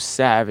right. You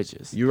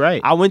savages. You're right.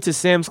 I went to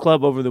Sam's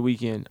Club over the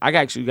weekend. I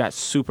actually got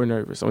super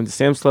nervous. I went to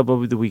Sam's Club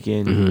over the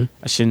weekend.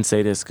 I shouldn't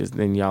say this because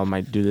then y'all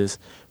might do this.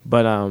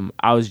 But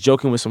I was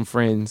joking with some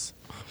friends,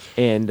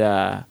 and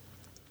I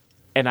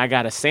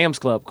got a Sam's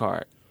Club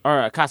card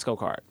or a Costco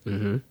card,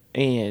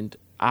 and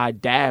I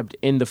dabbed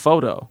in the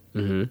photo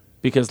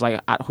because like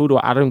I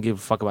don't give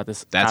a fuck about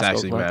this. That's Costco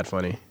actually card. mad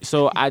funny.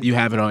 So You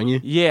have it on you?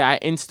 Yeah, I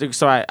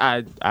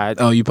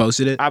Oh, you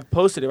posted it? I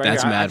posted it right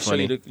That's here. mad I'll show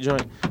funny. you the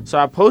joint. So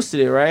I posted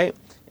it, right?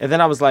 And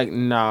then I was like,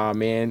 nah,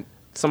 man.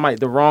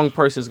 The wrong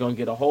person's going to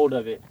get a hold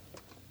of it.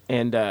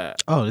 And Oh,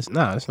 that's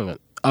not good.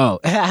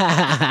 Oh. the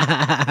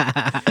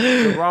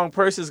wrong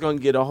person's going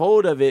to get a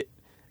hold of it.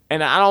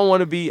 And I don't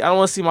want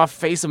to see my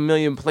face a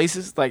million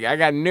places. Like, I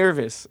got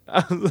nervous.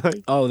 I was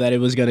like, Oh, that it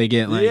was going to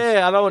get like...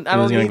 yeah, I don't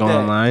gonna need go that.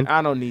 online?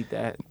 I don't need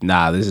that.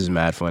 Nah, this is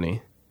mad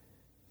funny.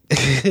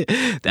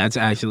 That's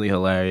actually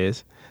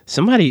hilarious.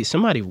 Somebody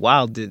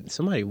wild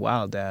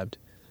dabbed.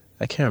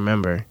 I can't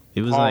remember.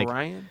 It was Paul like...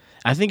 Ryan?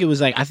 I think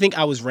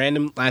I was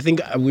random. I think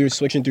we were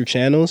switching through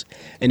channels,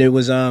 and it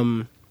was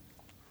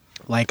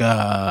like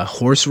a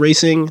horse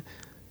racing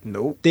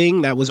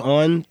thing that was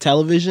on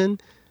television,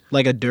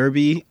 like a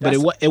derby, but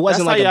it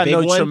wasn't like a big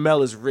one. That's how y'all know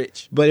Tramel is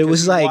rich. But it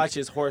was like,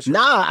 watches horse racing.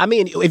 nah, I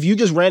mean, if you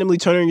just randomly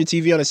turn on your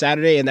TV on a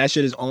Saturday and that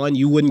shit is on,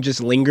 you wouldn't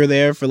just linger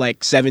there for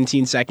like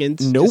 17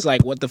 seconds. Nope. Just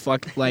like, what the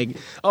fuck? Like,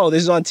 oh,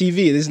 this is on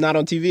TV. This is not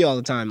on TV all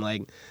the time.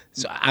 Like,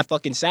 so I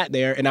fucking sat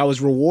there and I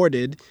was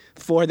rewarded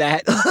for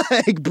that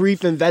like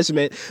brief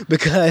investment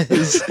because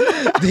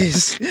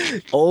this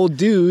old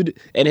dude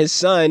and his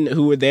son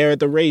who were there at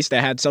the race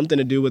that had something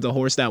to do with the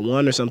horse that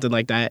won or something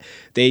like that,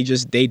 they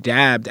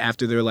dabbed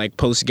after their like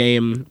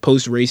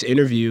post-race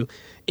interview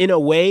in a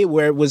way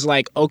where it was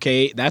like,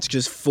 okay, that's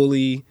just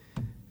fully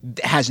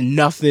has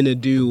nothing to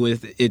do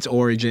with its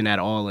origin at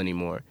all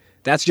anymore.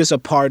 That's just a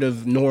part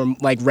of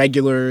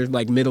regular,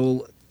 like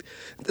middle,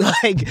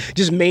 like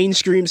just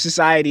mainstream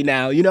society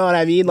now. You know what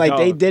I mean? Like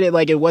they did it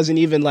like it wasn't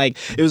even like,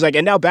 it was like,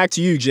 and now back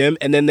to you, Jim.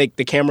 And then the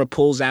camera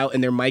pulls out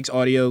and their mic's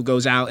audio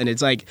goes out and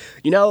it's like,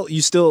 you know,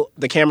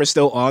 the camera's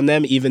still on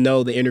them even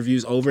though the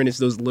interview's over and it's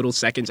those little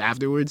seconds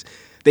afterwards.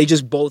 They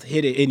just both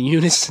hit it in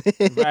unison.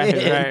 Right.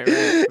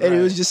 And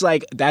it was just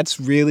like, that's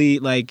really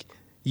like,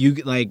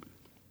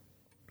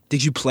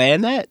 did you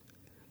plan that?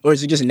 Or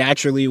is it just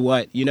naturally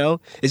what, you know?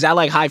 Is that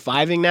like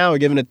high-fiving now or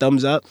giving a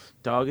thumbs up?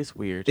 Dog, it's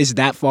weird. Is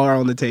that far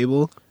on the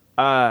table?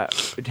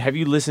 Have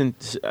you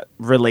listened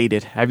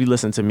related? Have you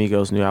listened to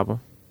Migos' new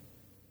album?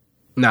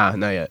 Nah,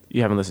 not yet.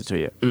 You haven't listened to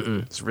it yet.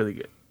 Mm-mm. It's really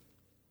good.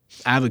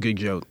 I have a good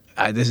joke.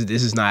 This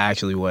is not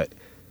actually what.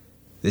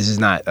 This is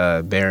not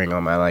bearing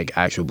on my like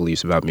actual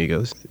beliefs about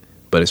Migos,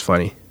 but it's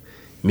funny.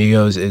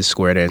 Migos is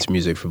square dance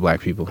music for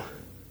black people.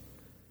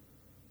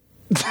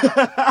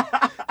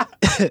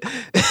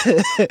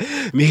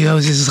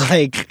 Migos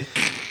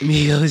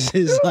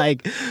is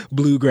like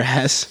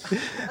bluegrass.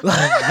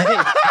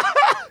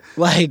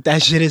 like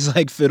that shit is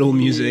like fiddle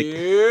music.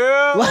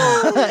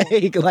 Yeah.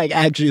 like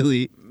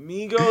actually.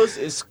 Migos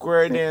is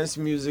square dance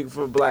music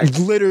for black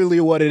people. Literally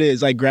what it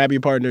is. Like grab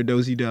your partner,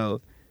 do-si do.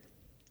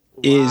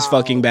 Is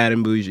fucking Bad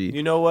and Bougie.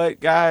 You know what,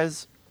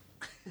 guys?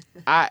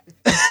 I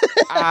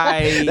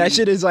that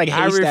shit is like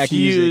haystack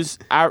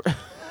music.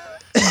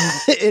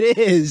 It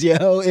is,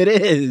 yo. It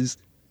is.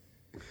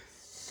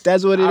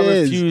 That's what it is.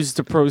 I refuse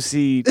to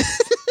proceed. Good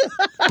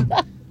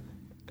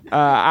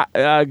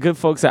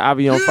folks at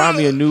Avion, find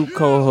me a new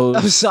co-host.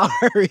 I'm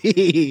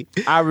sorry.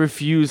 I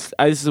refuse.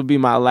 This will be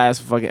my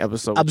last fucking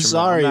episode. I'm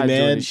sorry, I'm not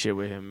man. doing this shit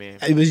with him, man.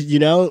 It was, you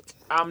know.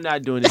 I'm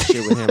not doing this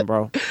shit with him,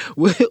 bro.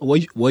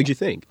 What'd you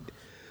think?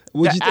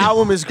 The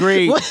album is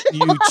great,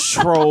 you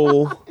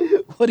troll.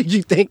 What did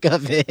you think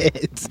of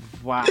it?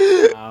 Wow.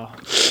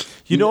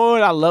 You know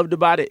what I loved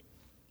about it?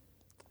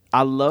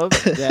 I love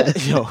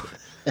that. Yo,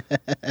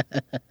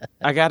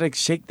 I gotta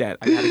shake that.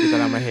 I gotta get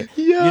that out of my head.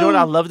 Yo. You know what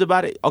I loved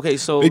about it? Okay,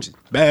 so Bitches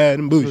bad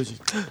and bougie.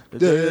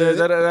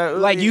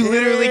 Like you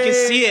literally can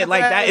see it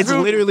like that. It's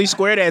literally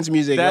square dance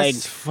music.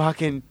 That's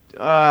fucking.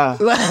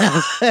 Like,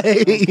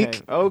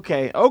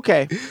 Okay.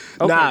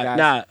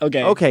 nah.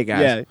 Okay. Okay,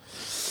 guys. Yeah.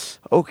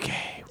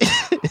 Okay.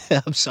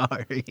 I'm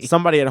sorry.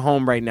 Somebody at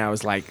home right now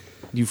is like,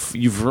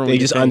 you've ruined. They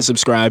just your thing.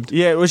 unsubscribed.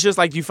 Yeah, it was just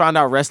like you found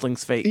out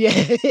wrestling's fake. Yeah.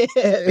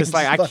 It's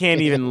like I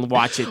can't even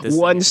watch it. This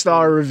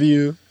 1-star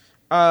review.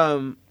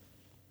 The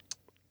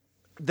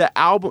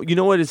album. You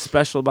know what is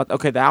special about?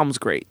 Okay, the album's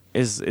great.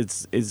 Is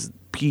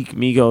peak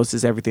Migos.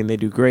 Is everything they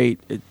do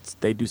great.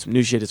 They do some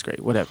new shit. It's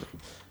great. Whatever.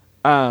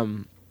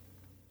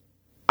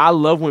 I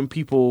love when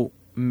people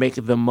make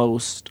the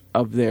most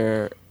of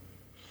their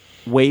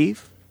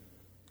wave.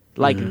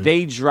 Like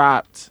they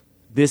dropped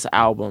this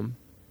album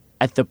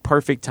at the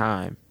perfect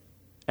time,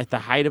 at the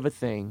height of a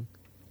thing,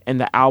 and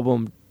the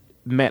album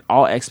met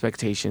all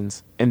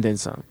expectations and then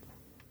some.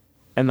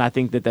 And I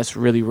think that that's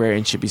really rare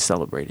and should be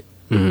celebrated.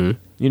 Mm-hmm.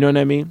 You know what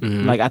I mean?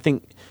 Mm-hmm. Like I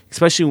think,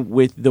 especially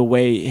with the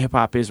way hip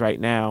hop is right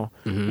now,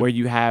 where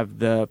you have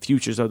the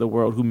Futures of the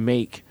world who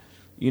make,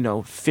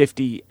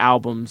 50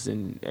 albums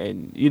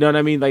and you know what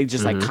I mean? Like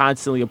just like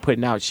constantly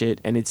putting out shit,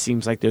 and it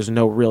seems like there's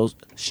no real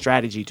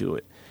strategy to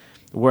it.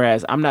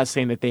 Whereas I'm not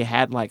saying that they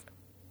had like,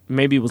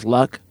 maybe it was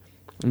luck,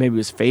 maybe it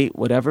was fate,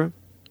 whatever.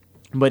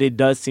 But it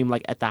does seem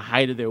like at the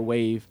height of their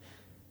wave,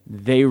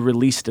 they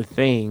released a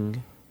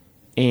thing.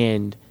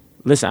 And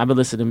listen, I've been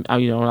listening to,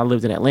 when I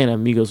lived in Atlanta,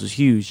 Migos was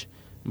huge.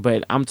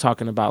 But I'm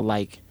talking about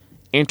like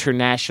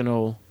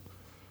international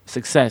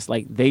success.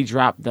 Like they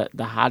dropped the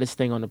hottest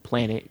thing on the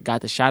planet,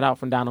 got the shout out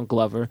from Donald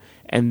Glover,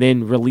 and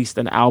then released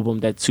an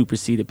album that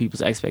superseded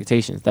people's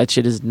expectations. That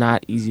shit is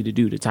not easy to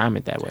do, to time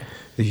it that way.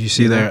 Did you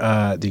see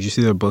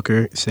their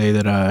booker say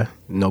that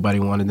nobody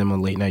wanted them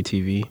on late night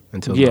TV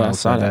until Yeah, Donald I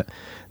saw said that?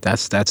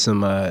 That's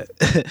some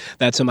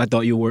that's some I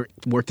thought you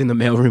worked in the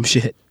mailroom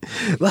shit.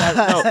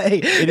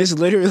 It is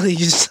literally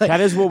just like,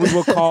 that is what we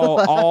will call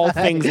all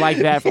things like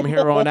that from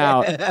here on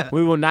out.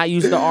 We will not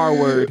use the R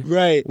word.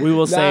 Right. We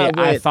will say,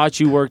 I thought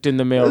you worked in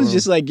the mailroom. It was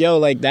just like, yo,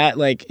 like that,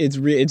 like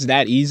it's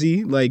that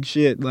easy, like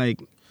shit, like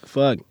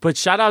fuck. But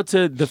shout out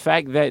to the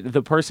fact that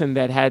the person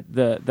that had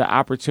the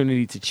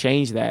opportunity to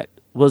change that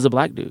was a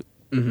black dude.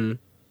 Mm-hmm.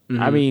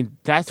 Mm-hmm. I mean,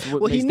 that's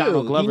what makes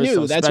Donald Glover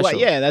so that's special.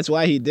 that's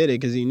why he did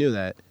it, because he knew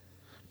that.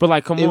 But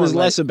like, come on, it was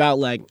less about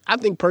like, I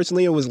think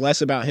personally it was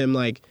less about him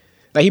like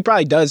he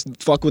probably does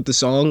fuck with the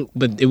song,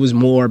 but it was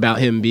more about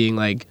him being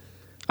like,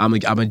 I'm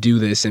gonna do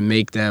this and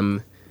make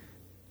them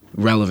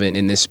relevant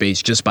in this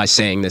space just by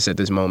saying this at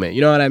this moment.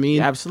 You know what I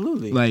mean?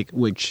 Absolutely. Like,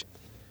 which,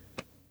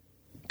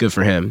 good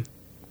for him,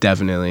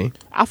 definitely.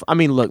 I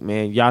mean, look,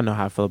 man, y'all know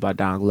how I feel about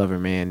Donald Glover,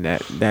 man.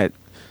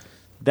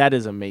 That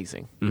is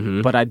amazing.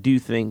 Mm-hmm. But I do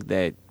think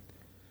that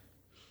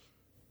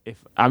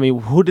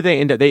who did they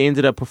end up? They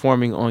ended up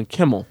performing on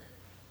Kimmel,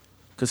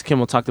 because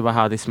Kimmel talked about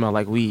how they smell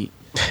like weed.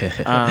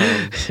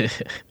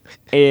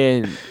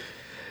 And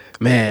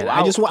man,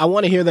 I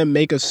want to hear them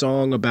make a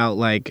song about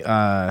like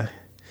I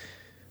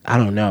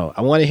don't know.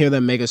 I want to hear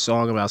them make a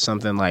song about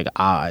something like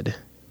odd.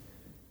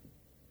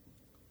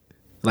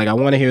 Like I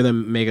want to hear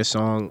them make a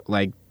song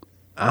like,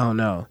 I don't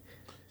know.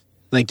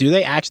 Like do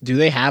they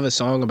have a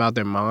song about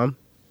their mom?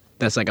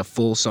 That's like a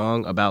full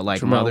song about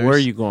like mothers. Where are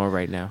you going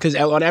right now? Because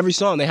on every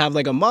song they have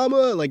like a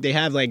mama, like they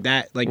have like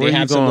that, like they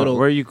have some little.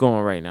 Where are you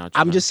going right now?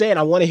 I'm just saying,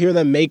 I want to hear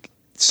them make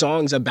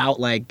songs about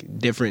like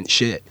different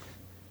shit.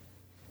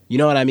 You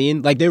know what I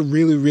mean? Like they're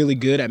really, really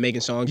good at making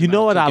songs. You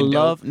know what I cooking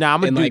love? dope Now I'm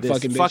gonna and, do like, this.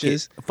 fucking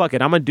bitches. Fuck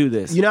it. I'm gonna do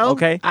this. You know?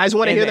 Okay. I just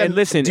want to hear them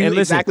do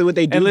exactly what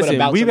they do, but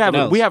about something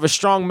else. We have a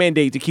strong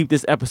mandate to keep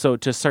this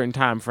episode to a certain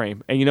time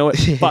frame, and you know what?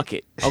 Fuck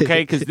it.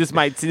 Okay, because this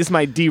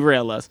might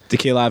derail us.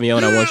 Tequila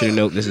Avion, I want you to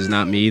note this is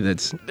not me.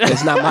 That's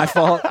not my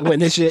fault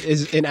when this shit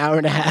is an hour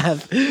and a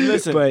half.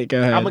 Listen, but go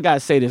ahead. I'm gonna gotta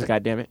say this.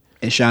 Goddammit.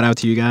 And shout out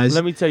to you guys.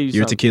 Let me tell you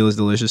your something. tequila's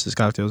delicious. This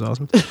cocktail's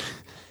awesome.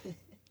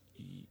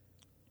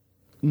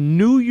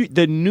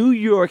 The New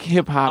York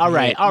hip hop. All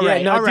right.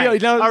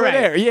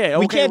 There. Yeah,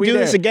 we can't do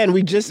this again.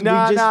 We just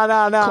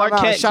Clark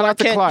Kent. Shout out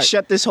to Clark.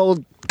 Shut this whole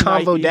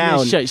convo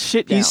down. Shut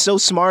shit down. He's so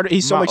smart.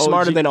 He's so much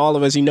smarter than all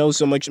of us. He knows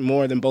so much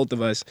more than both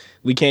of us.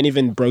 We can't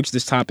even broach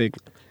this topic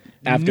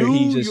after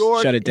he just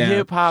shut it down.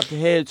 Hip hop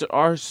heads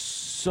are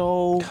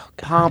so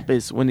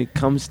pompous when it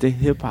comes to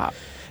hip hop.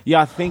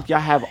 Y'all think y'all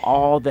have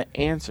all the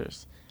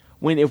answers.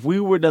 When if we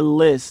were to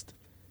list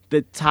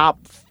the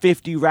top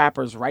 50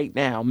 rappers right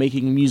now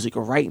making music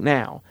right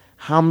now,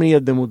 how many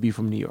of them would be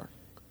from New York?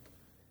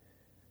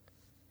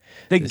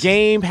 The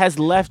game has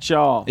left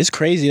y'all. It's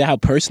crazy how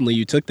personally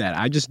you took that.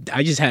 I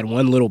just had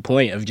one little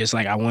point of just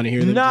like, I want to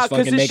hear them just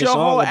fucking make a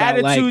song about like. Nah, because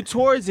it's your whole attitude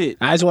towards it.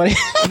 I just want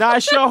to. Nah,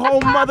 it's your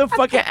whole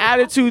motherfucking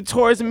attitude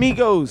towards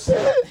Migos.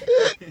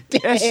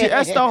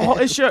 That's the whole.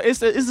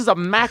 This is a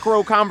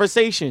macro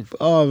conversation.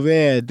 Oh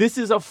man, this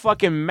is a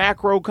fucking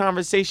macro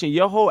conversation.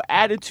 Your whole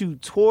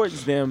attitude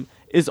towards them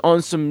is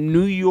on some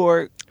New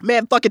York.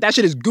 Man, fuck it, that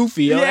shit is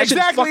goofy, yo. Yeah, That shit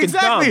is fucking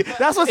exactly. dumb.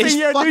 That's what's It's in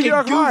your New fucking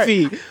York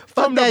goofy. heart.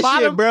 Fuck that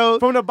shit, bro.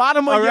 From the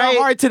bottom of All your right?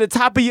 heart to the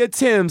top of your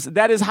Timbs,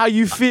 that is how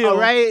you feel All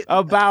right?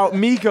 about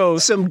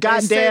Migos. Some And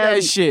say goddamn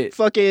that shit.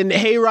 fucking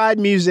hayride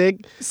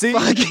music. See?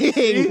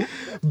 Fucking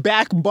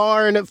back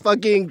barn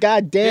fucking Get it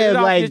goddamn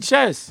off your like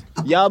chest.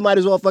 y'all might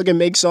as well fucking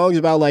make songs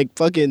about like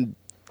fucking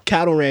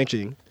cattle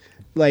ranching.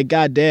 Like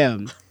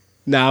goddamn.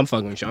 Nah, I'm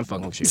fucking with you. I'm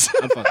fucking with you.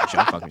 I'm fucking with you.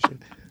 I'm fucking with you.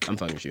 I'm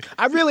fucking with you.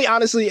 I really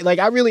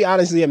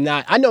honestly am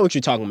not. I know what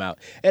you're talking about.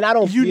 And I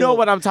don't You feel, know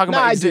what I'm talking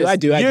about. I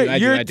do.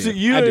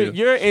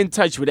 You're in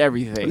touch with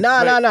everything.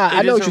 Nah. But I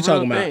it know is what a you're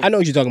talking real about. thing. I know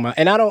what you're talking about.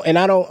 And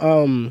I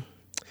don't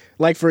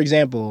like for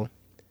example,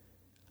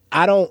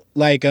 I don't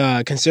like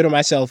consider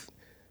myself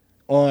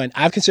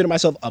I've considered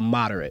myself a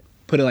moderate.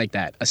 Put it like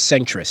that. A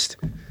centrist.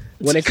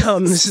 When it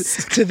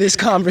comes to this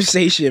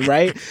conversation,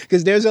 right?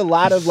 Because there's a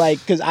lot of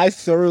because I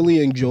thoroughly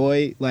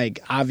enjoy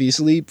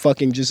obviously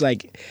fucking just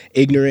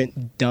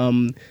ignorant,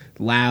 dumb,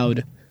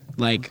 loud,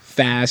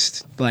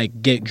 fast,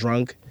 get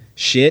drunk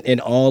shit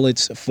in all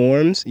its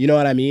forms. You know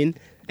what I mean?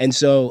 And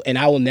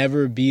I will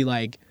never be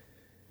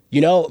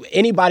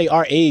anybody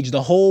our age,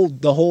 the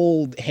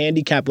whole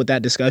handicap with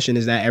that discussion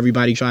is that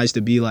everybody tries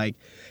to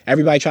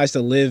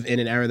live in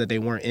an era that they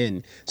weren't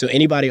in. So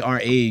anybody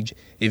our age,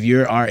 if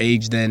you're our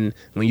age, then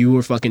when you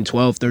were fucking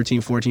 12,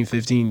 13, 14,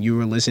 15, you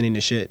were listening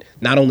to shit,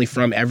 not only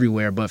from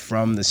everywhere, but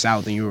from the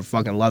South, and you were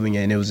fucking loving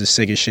it, and it was the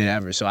sickest shit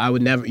ever. So I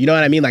would never, you know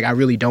what I mean? I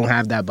really don't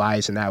have that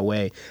bias in that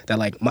way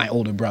that my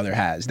older brother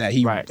has, that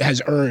he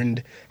has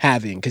earned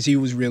having, because he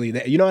was really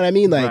there. You know what I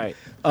mean? But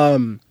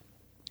I'm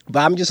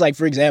just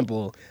for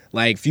example,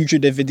 Future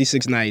did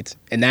 56 Nights,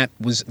 and that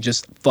was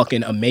just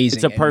fucking amazing.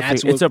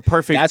 It's a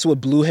perfect. That's what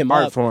blew him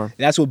art up. form.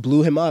 That's what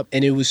blew him up,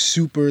 and it was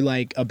super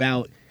it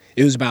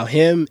was about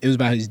him. It was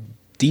about his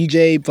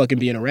DJ fucking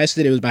being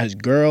arrested. It was about his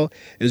girl.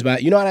 It was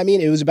about, you know what I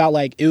mean? It was about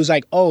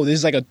oh, this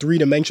is a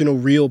 3-dimensional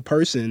real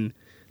person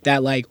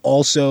that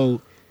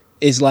also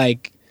is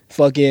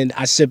fucking,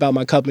 I sip out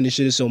my cup and this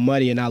shit is so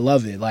muddy and I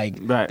love it.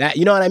 That,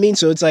 you know what I mean?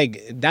 So it's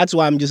that's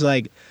why I'm just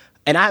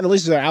and I haven't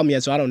listened to their album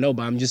yet, so I don't know,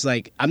 but I'm just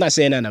I'm not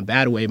saying that in a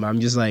bad way, but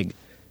I'm just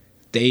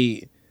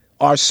they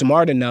are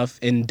smart enough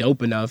and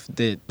dope enough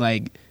that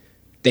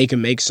they can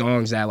make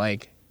songs that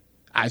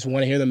I just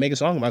want to hear them make a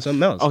song about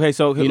something else. Okay,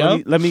 so you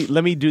know? let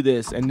me do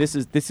this, and this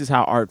is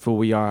how artful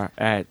we are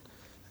at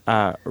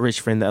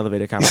Rich Friend, the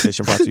Elevated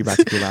Conversation, brought to you by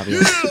Tequila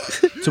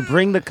Lavio. To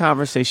bring the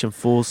conversation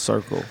full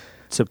circle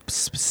to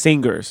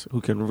singers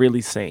who can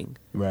really sing,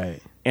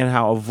 Right. and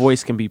how a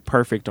voice can be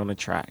perfect on a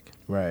track,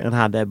 Right. and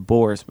how that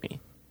bores me,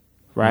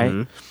 right?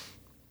 Mm-hmm.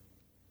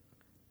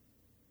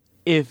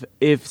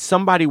 If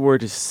somebody were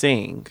to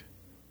sing,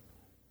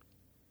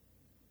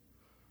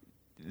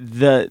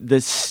 the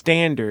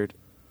standard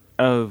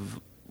of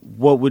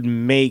what would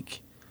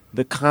make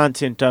the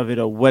content of it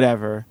or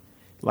whatever,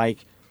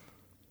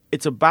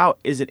 it's about,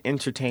 is it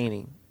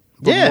entertaining?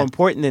 But more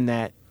important than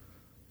that,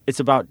 it's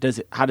about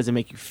how does it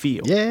make you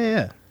feel?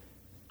 Yeah.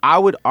 I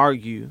would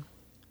argue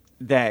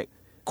that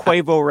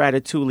Quavo,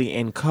 Ratatouille,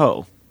 and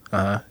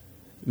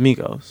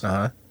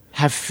Migos,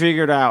 have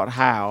figured out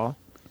how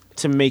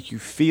to make you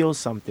feel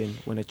something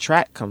when a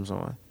track comes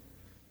on.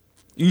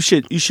 You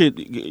should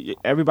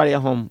everybody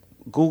at home,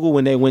 Google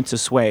when they went to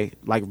Sway,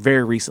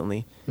 very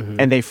recently,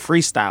 and they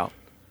freestyle,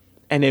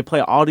 and they play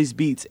all these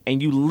beats,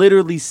 and you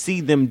literally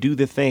see them do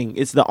the thing.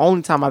 It's the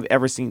only time I've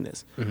ever seen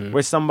this,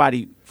 where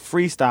somebody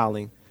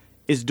freestyling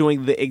is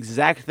doing the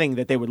exact thing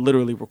that they would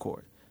literally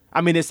record. I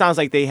mean, it sounds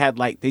like they had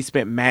they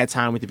spent mad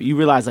time with it, but you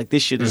realize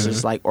this shit is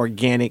just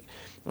organic,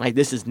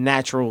 this is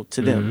natural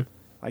to them.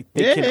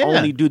 They can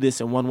only do this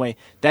in one way.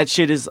 That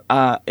shit is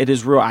it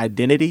is real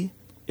identity.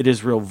 It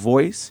is real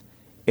voice.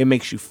 It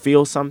makes you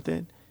feel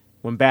something.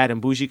 When Bad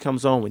and Bougie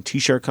comes on, when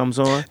T-Shirt comes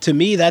on. To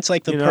me, that's the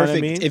You know perfect. what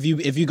I mean?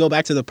 If you go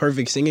back to the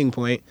perfect singing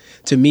point,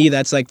 to me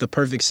that's the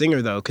perfect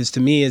singer though, because to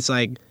me it's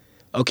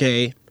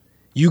okay,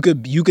 you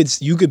could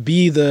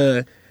be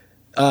the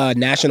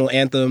national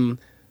anthem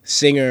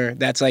singer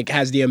that's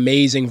has the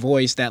amazing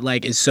voice that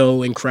is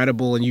so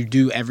incredible, and you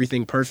do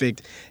everything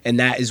perfect, and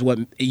that is what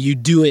you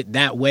do it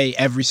that way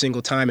every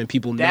single time, and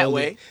people That know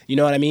way. it. You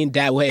know what I mean?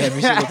 That way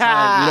every single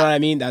time. You know what I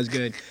mean? That was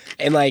good.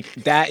 And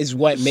that is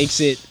what makes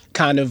it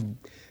kind of,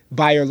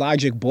 by your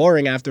logic,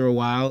 boring after a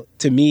while.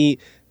 To me,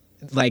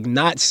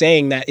 not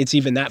saying that it's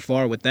even that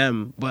far with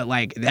them, but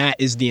that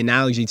is the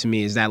analogy to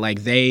me, is that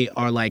they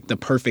are the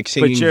perfect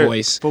singing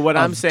voice. But what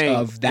I'm saying,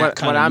 of that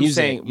kind of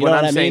music. What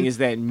I'm saying is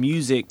that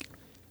music,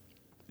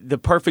 the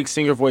perfect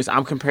singer voice,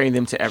 I'm comparing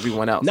them to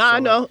everyone else.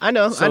 No, I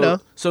know.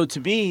 So to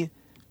me,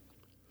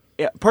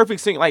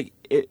 perfect singer,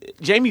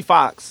 Jamie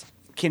Foxx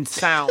can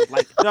sound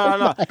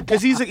no,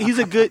 because he's a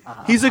good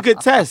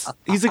test.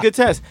 He's a good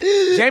test.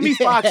 Jamie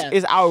Foxx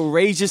is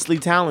outrageously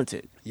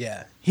talented.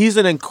 Yeah. He's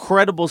an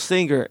incredible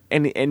singer,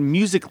 and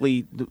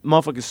musically, the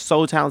motherfucker is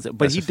so talented,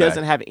 but That's he a fact.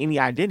 doesn't have any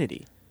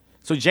identity.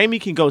 So Jamie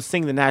can go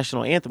sing the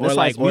national anthem. or That's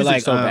why like his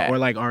music's so bad. or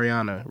like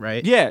Ariana,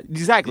 right? Yeah,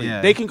 exactly.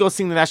 Yeah. They can go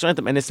sing the national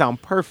anthem and it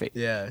sound perfect.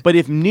 Yeah. But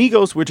if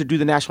Migos were to do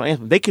the national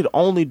anthem, they could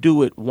only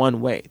do it one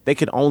way. They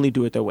could only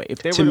do it their way.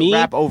 If they To were me, to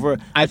rap over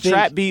I a think-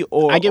 trap beat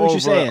or I get what you're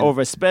saying.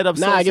 over a sped up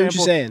Nah, soul I get what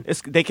you're sample,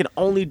 saying. they can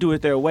only do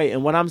it their way.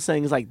 And what I'm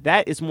saying is like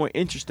that is more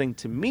interesting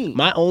to me.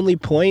 My only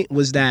point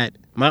was that,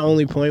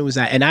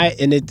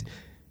 and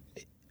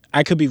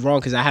I could be wrong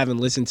because I haven't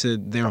listened to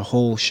their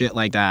whole shit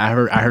like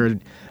that.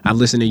 I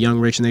listened to Young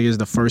Rich Niggas,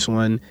 the first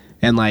one,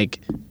 and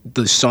like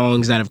the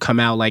songs that have come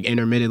out like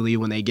intermittently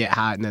when they get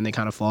hot and then they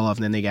kind of fall off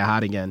and then they get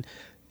hot again.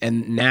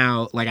 And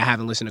now like I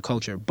haven't listened to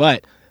Culture,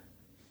 but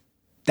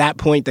that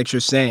point that you're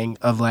saying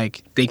of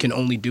like they can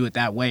only do it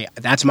that way,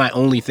 that's my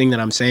only thing that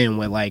I'm saying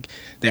with like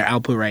their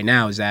output right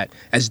now is that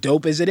as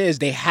dope as it is,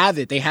 they have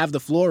the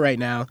floor right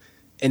now,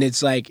 and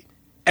it's like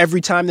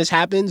every time this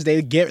happens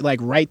they get like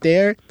right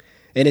there,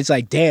 and it's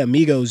like damn,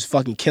 Migos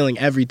fucking killing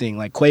everything,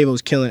 like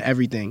Quavo's killing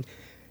everything,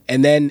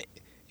 and then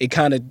it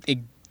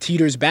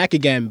teeters back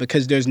again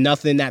because there's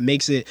nothing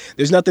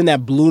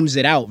that blooms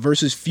it out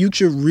versus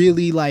Future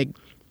really like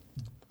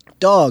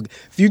dog.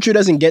 Future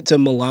doesn't get to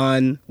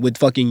Milan with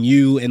fucking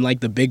you and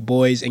like the big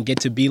boys and get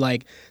to be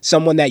like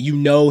someone that you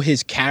know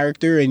his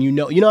character and you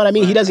know what I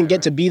mean? He doesn't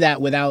get to be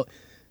that without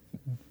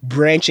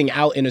branching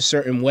out in a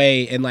certain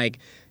way and like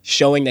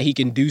showing that he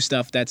can do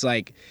stuff that's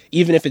like,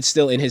 even if it's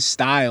still in his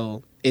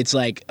style, it's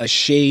like a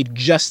shade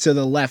just to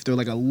the left or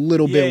like a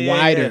little bit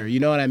wider. You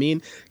know what I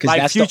mean? Because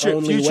Like that's the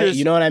only way.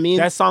 You know what I mean?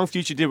 That song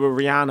Future did with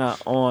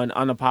Rihanna on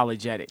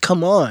Unapologetic.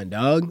 Come on,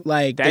 dog.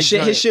 Like That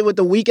his shit with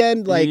The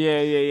Weeknd.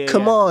 Like,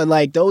 come on.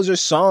 Like those are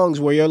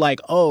songs where you're like,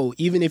 oh,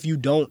 even if you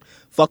don't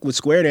fuck with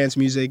square dance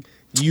music,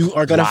 you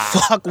are gonna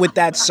fuck with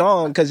that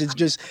song because it's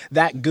just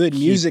that good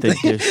musically.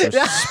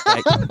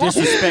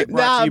 Disrespect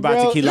brought to you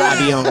by Tequila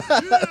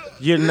Avion.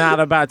 You're not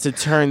about to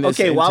turn this.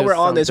 Okay, while into we're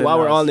on this,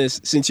 something else.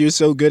 since you're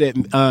so good at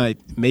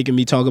making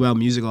me talk about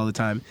music all the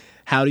time,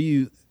 how do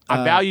you?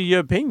 I value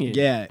your opinion.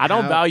 Yeah, I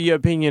don't value your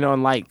opinion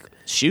on like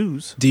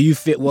shoes. Do you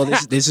feel? Well,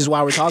 this is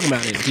why we're talking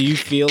about it. Do you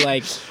feel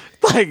like?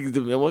 Like,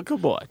 well,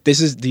 come on.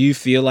 Do you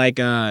feel like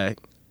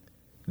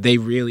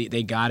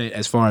they got it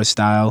as far as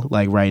style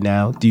like right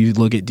now? Do you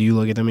look at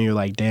them and you're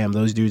like, damn,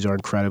 those dudes are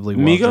incredibly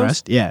well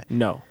dressed? Yeah.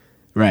 No.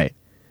 Right.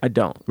 I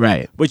don't.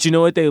 Right. But you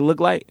know what they look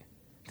like?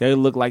 They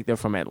look like they're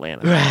from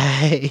Atlanta.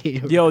 Right.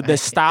 Yo, the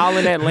style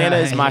in Atlanta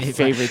is my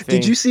favorite thing.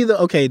 Did you see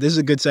this is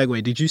a good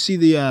segue. Did you see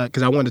the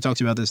because I wanted to talk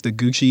to you about this, the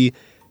Gucci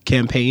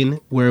campaign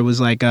where it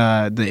was like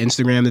the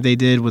Instagram that they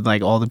did with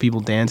like all the people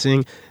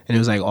dancing and it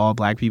was like all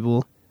black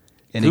people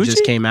and Gucci? It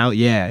just came out?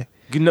 Yeah.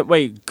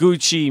 Wait,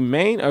 Gucci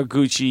Mane or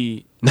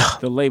Gucci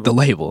the label? The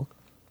label.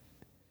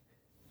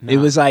 Nah. It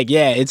was like,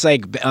 yeah, it's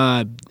like you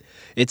got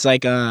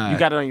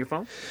it on your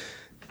phone?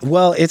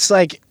 Well, it's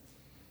like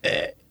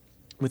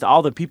with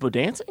all the people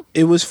dancing?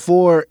 It was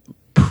for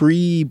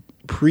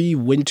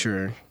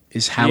pre-winter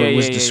is how it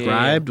was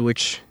described,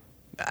 which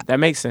that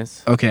makes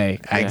sense. Okay,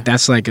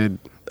 that's like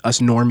us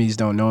normies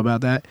don't know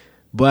about that,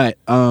 but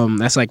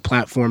that's like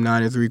platform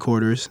 9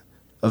 3/4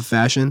 of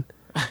fashion.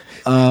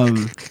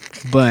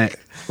 But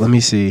let me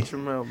see.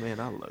 Tramel, man,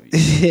 I love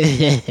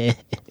you.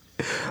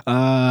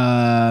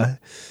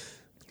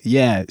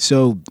 Yeah.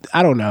 So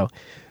I don't know,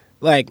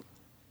 like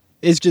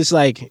it's just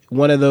like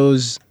one of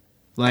those,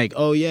 like,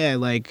 oh yeah,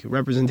 like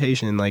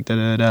representation, like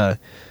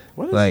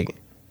like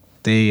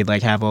they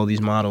like have all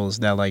these models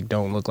that like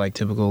don't look like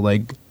typical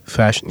like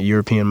fashion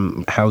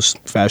European house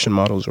fashion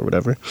models or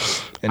whatever.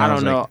 And I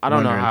don't know. I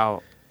don't know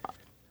how.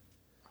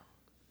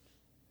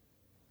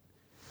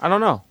 I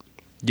don't know.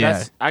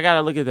 Yeah, I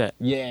gotta look at that.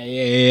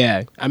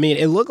 Yeah. I mean,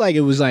 it looked like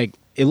it was,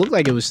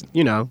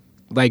 you know,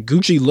 like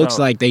Gucci looks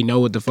like they know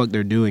what the fuck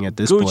they're doing at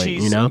this point,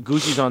 you know?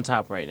 Gucci's on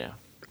top right now.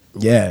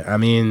 Yeah, I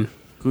mean,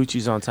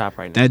 Gucci's on top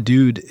right now. That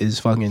dude is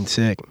fucking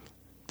sick.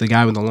 The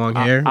guy with the long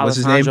hair. What's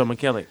his name? Alessandro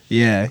McKellick.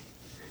 Yeah.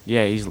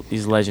 Yeah,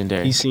 he's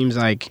legendary. He seems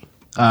like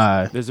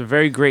there's a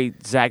very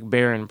great Zach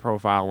Barron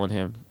profile on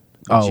him.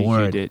 Oh,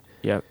 word. Did.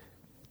 Yep.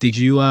 Did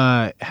you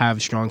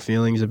have strong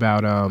feelings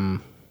about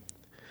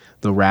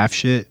the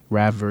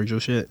Raph Virgil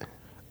shit?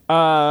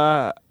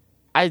 I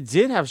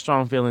did have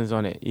strong feelings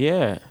on it.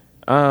 Yeah.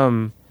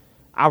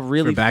 I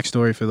really. For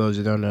backstory, for those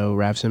that don't know,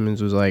 Raph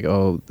Simmons was like,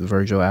 "Oh,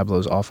 Virgil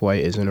Abloh's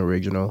Off-White isn't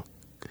original,"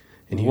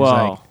 and he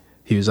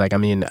was like, I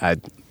mean,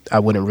 I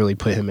wouldn't really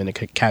put him in a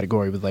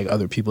category with like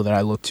other people that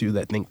I look to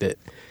that think that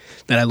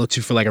I look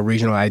to for like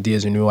original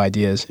ideas and new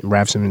ideas. And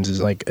Raph Simmons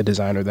is like a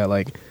designer that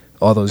like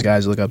all those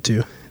guys look up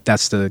to.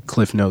 That's the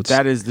Cliff Notes.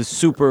 That is the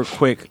super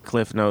quick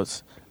Cliff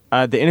Notes.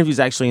 The interview's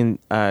actually in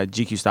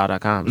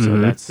GQstyle.com, so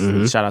that's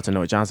shout out to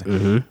Noah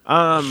Johnson.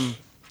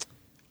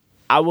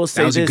 I will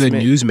say that was a good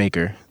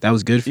newsmaker. That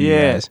was good for you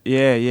guys.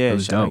 Yeah. That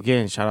was dope.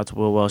 Again, shout out to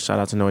Will Wells, shout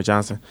out to Noah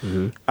Johnson.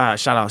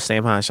 Shout out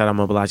Sam Hine, shout out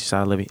Mobilaji,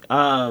 shout out Libby.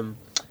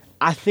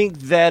 I think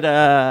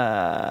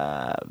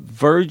that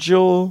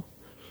Virgil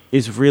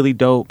is really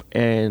dope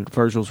and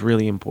Virgil's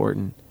really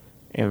important.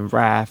 And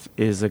Raph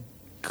is a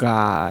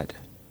god.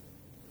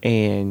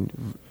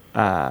 And,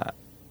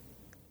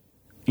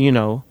 you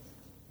know,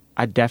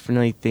 I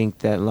definitely think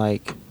that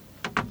like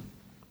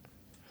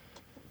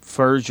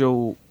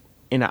Virgil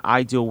in an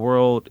ideal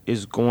world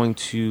is going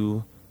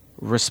to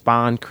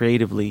respond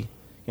creatively.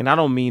 And I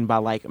don't mean by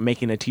like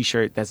making a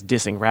t-shirt that's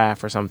dissing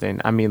Raph or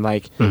something. I mean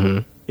like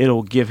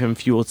it'll give him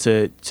fuel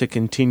to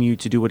continue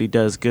to do what he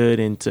does good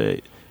and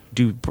to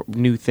do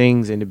new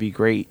things and to be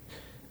great.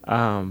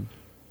 And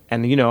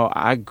you know,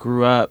 I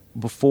grew up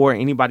before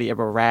anybody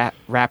ever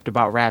rapped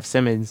about Raph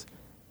Simmons.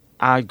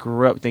 I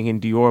grew up thinking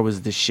Dior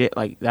was the shit.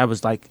 Like that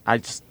was like I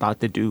just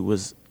thought the dude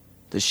was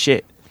the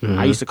shit.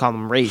 I used to call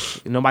him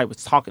Rafe. Nobody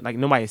was talking, like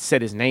nobody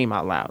said his name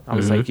out loud. I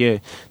was like, yeah,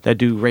 that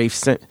dude Rafe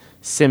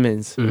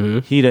Simmons.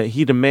 He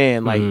the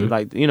man.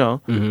 Like you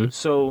know.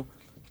 So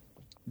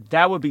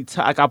that would be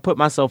like I put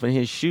myself in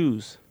his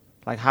shoes.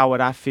 Like how would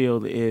I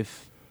feel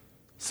if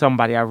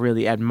somebody I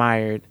really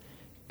admired,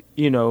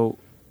 you know,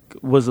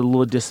 was a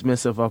little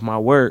dismissive of my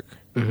work?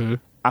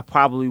 I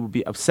probably would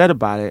be upset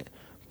about it.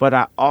 But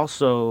I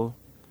also,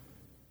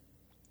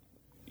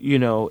 you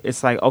know,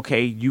 it's like,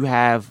 okay, you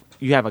have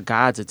a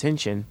God's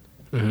attention.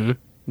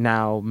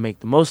 Now make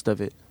the most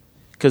of it.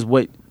 Because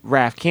what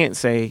Raph can't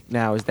say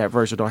now is that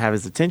Virgil don't have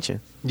his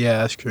attention. Yeah,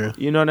 that's true.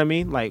 You know what I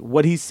mean? Like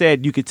what he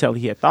said, you could tell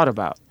he had thought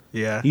about.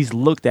 Yeah. He's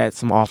looked at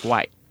some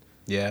Off-White.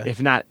 Yeah.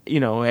 If not, you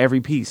know,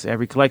 every piece,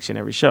 every collection,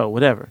 every show,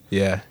 whatever.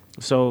 Yeah.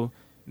 So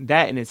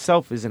that in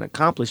itself is an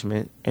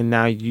accomplishment. And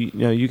now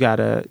you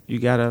gotta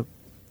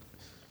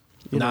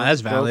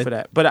that's valid for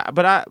that. But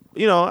I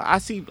you know, I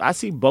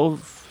see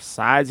both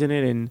sides in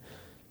it, and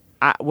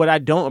what I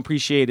don't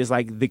appreciate is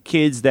like the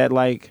kids that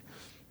like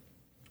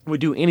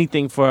would do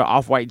anything for an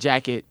Off-White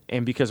jacket,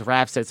 and because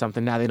Raph said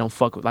something, now they don't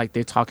fuck with, like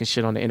they're talking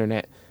shit on the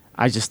internet.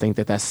 I just think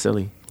that that's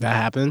silly. That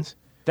happens.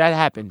 That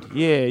happened.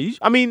 Yeah.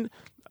 I mean,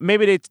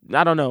 maybe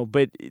I don't know,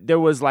 but there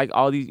was like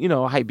all these, you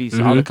know, hype beasts,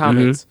 all the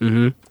comments,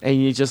 and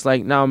you're just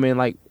like, no, man,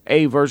 like,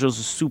 Virgil's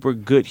a super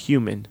good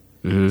human.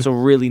 He's a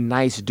really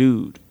nice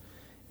dude.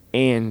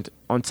 And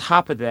on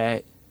top of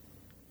that,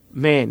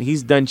 man,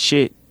 he's done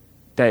shit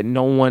that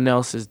no one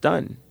else has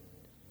done.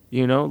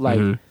 You know,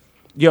 like,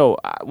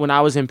 when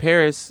I was in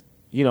Paris,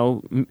 you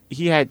know,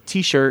 he had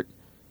T-Shirt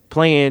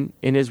playing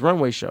in his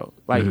runway show.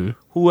 Like,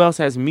 who else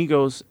has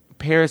Migos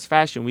Paris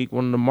Fashion Week,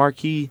 one of the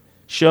marquee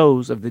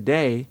shows of the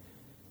day,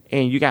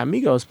 and you got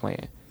Migos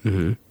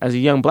playing? As a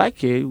young black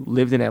kid who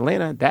lived in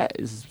Atlanta, that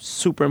is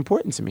super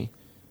important to me.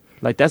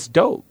 Like, that's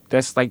dope.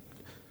 That's like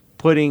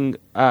putting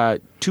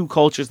two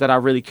cultures that I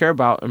really care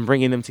about and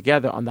bringing them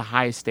together on the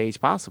highest stage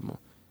possible.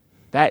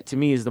 That to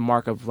me is the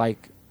mark of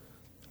like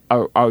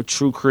a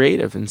true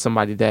creative and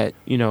somebody that,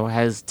 you know,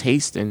 has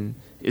taste and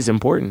is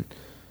important.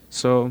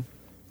 So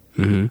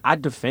I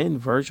defend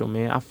Virgil,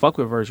 man. I fuck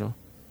with Virgil.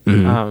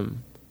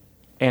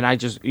 And I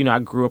just, you know, I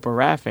grew up a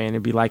Raph fan.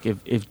 It'd be like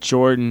if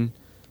Jordan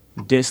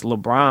dissed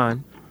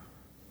LeBron,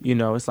 you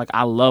know, it's like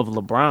I love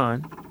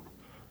LeBron.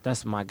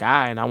 That's my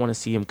guy, and I want to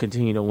see him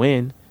continue to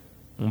win.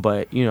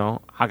 But, you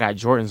know, I got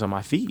Jordans on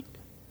my feet.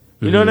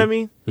 You know what I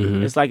mean?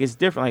 It's like it's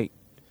different. Like,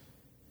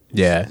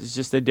 it's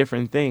just a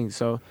different thing.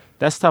 So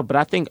that's tough. But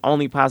I think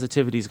only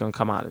positivity is going to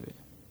come out of it.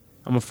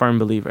 I'm a firm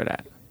believer of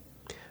that.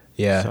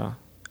 Yeah. So.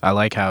 I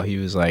like how he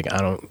was like,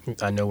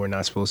 I know we're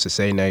not supposed to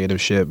say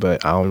negative shit,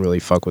 but I don't really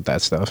fuck with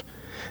that stuff.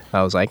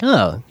 I was like,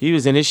 oh. He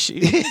was in his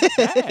shit.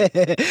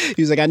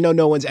 He was like, I know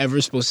no one's ever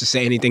supposed to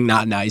say anything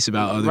not nice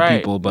about other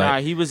people, but. Nah,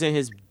 he was in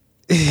his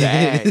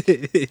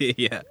bag.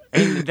 Yeah.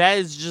 And that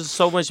is just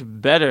so much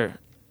better,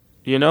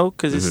 you know,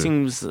 because it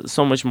seems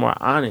so much more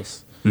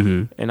honest.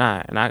 And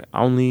I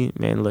only,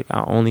 man, look,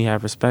 I only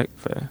have respect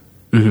for that.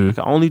 I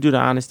can only do the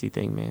honesty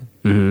thing,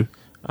 man.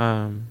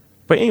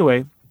 But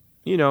anyway,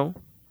 you know,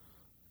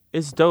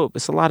 it's dope.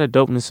 It's a lot of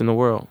dopeness in the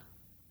world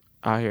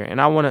out here.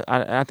 And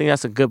I think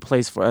that's a good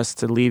place for us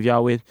to leave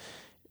y'all with.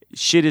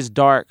 Shit is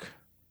dark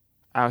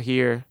out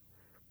here,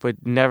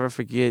 but never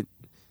forget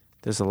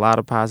there's a lot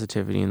of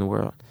positivity in the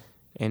world.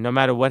 And no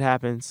matter what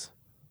happens,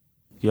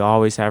 you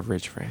always have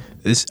Rich friend.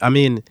 It's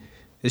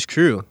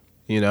true,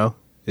 you know?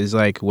 It's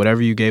like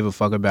whatever you gave a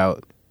fuck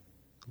about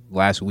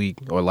last week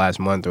or last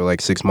month or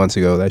like 6 months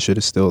ago, that shit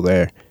is still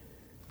there.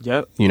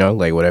 Yep. You know,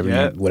 like whatever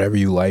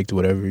you liked,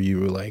 whatever you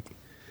were like.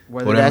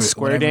 Whether that's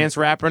square dance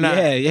rap or not.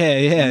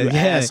 Yeah.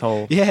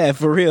 Asshole. Yeah,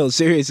 for real,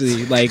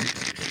 seriously. Like,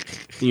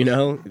 you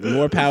know,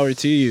 more power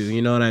to you,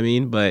 you know what I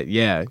mean? But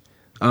yeah.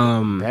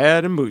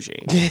 Bad and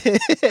bougie.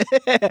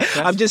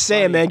 I'm just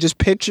saying, man, just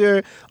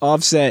picture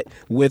Offset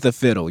with a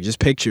fiddle. Just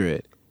picture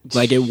it.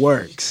 Like, it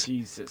works.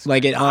 Jesus.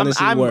 Like, it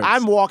honestly works.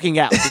 I'm walking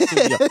out the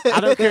studio. I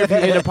don't care if you're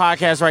in the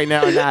podcast right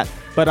now or not,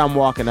 but I'm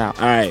walking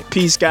out. All right.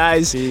 Peace,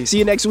 guys. Peace. See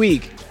you next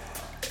week.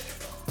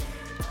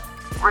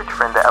 Rich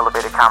Friend, the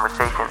Elevated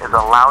Conversation is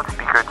a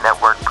Loudspeaker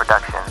Network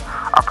production.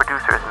 Our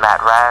producer is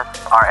Matt Raz.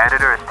 Our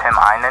editor is Tim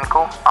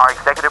Einenkel. Our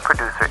executive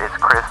producer is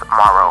Chris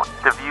Morrow.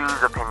 The views,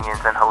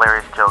 opinions, and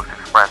hilarious jokes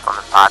expressed on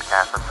this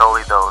podcast are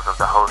solely those of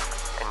the host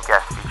and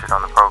guests featured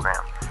on the program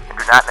and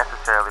do not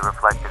necessarily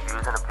reflect the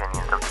views and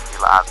opinions of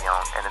Tequila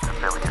Avion and its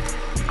affiliates.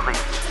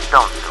 Please,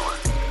 don't sue us.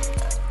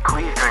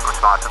 Please drink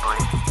responsibly.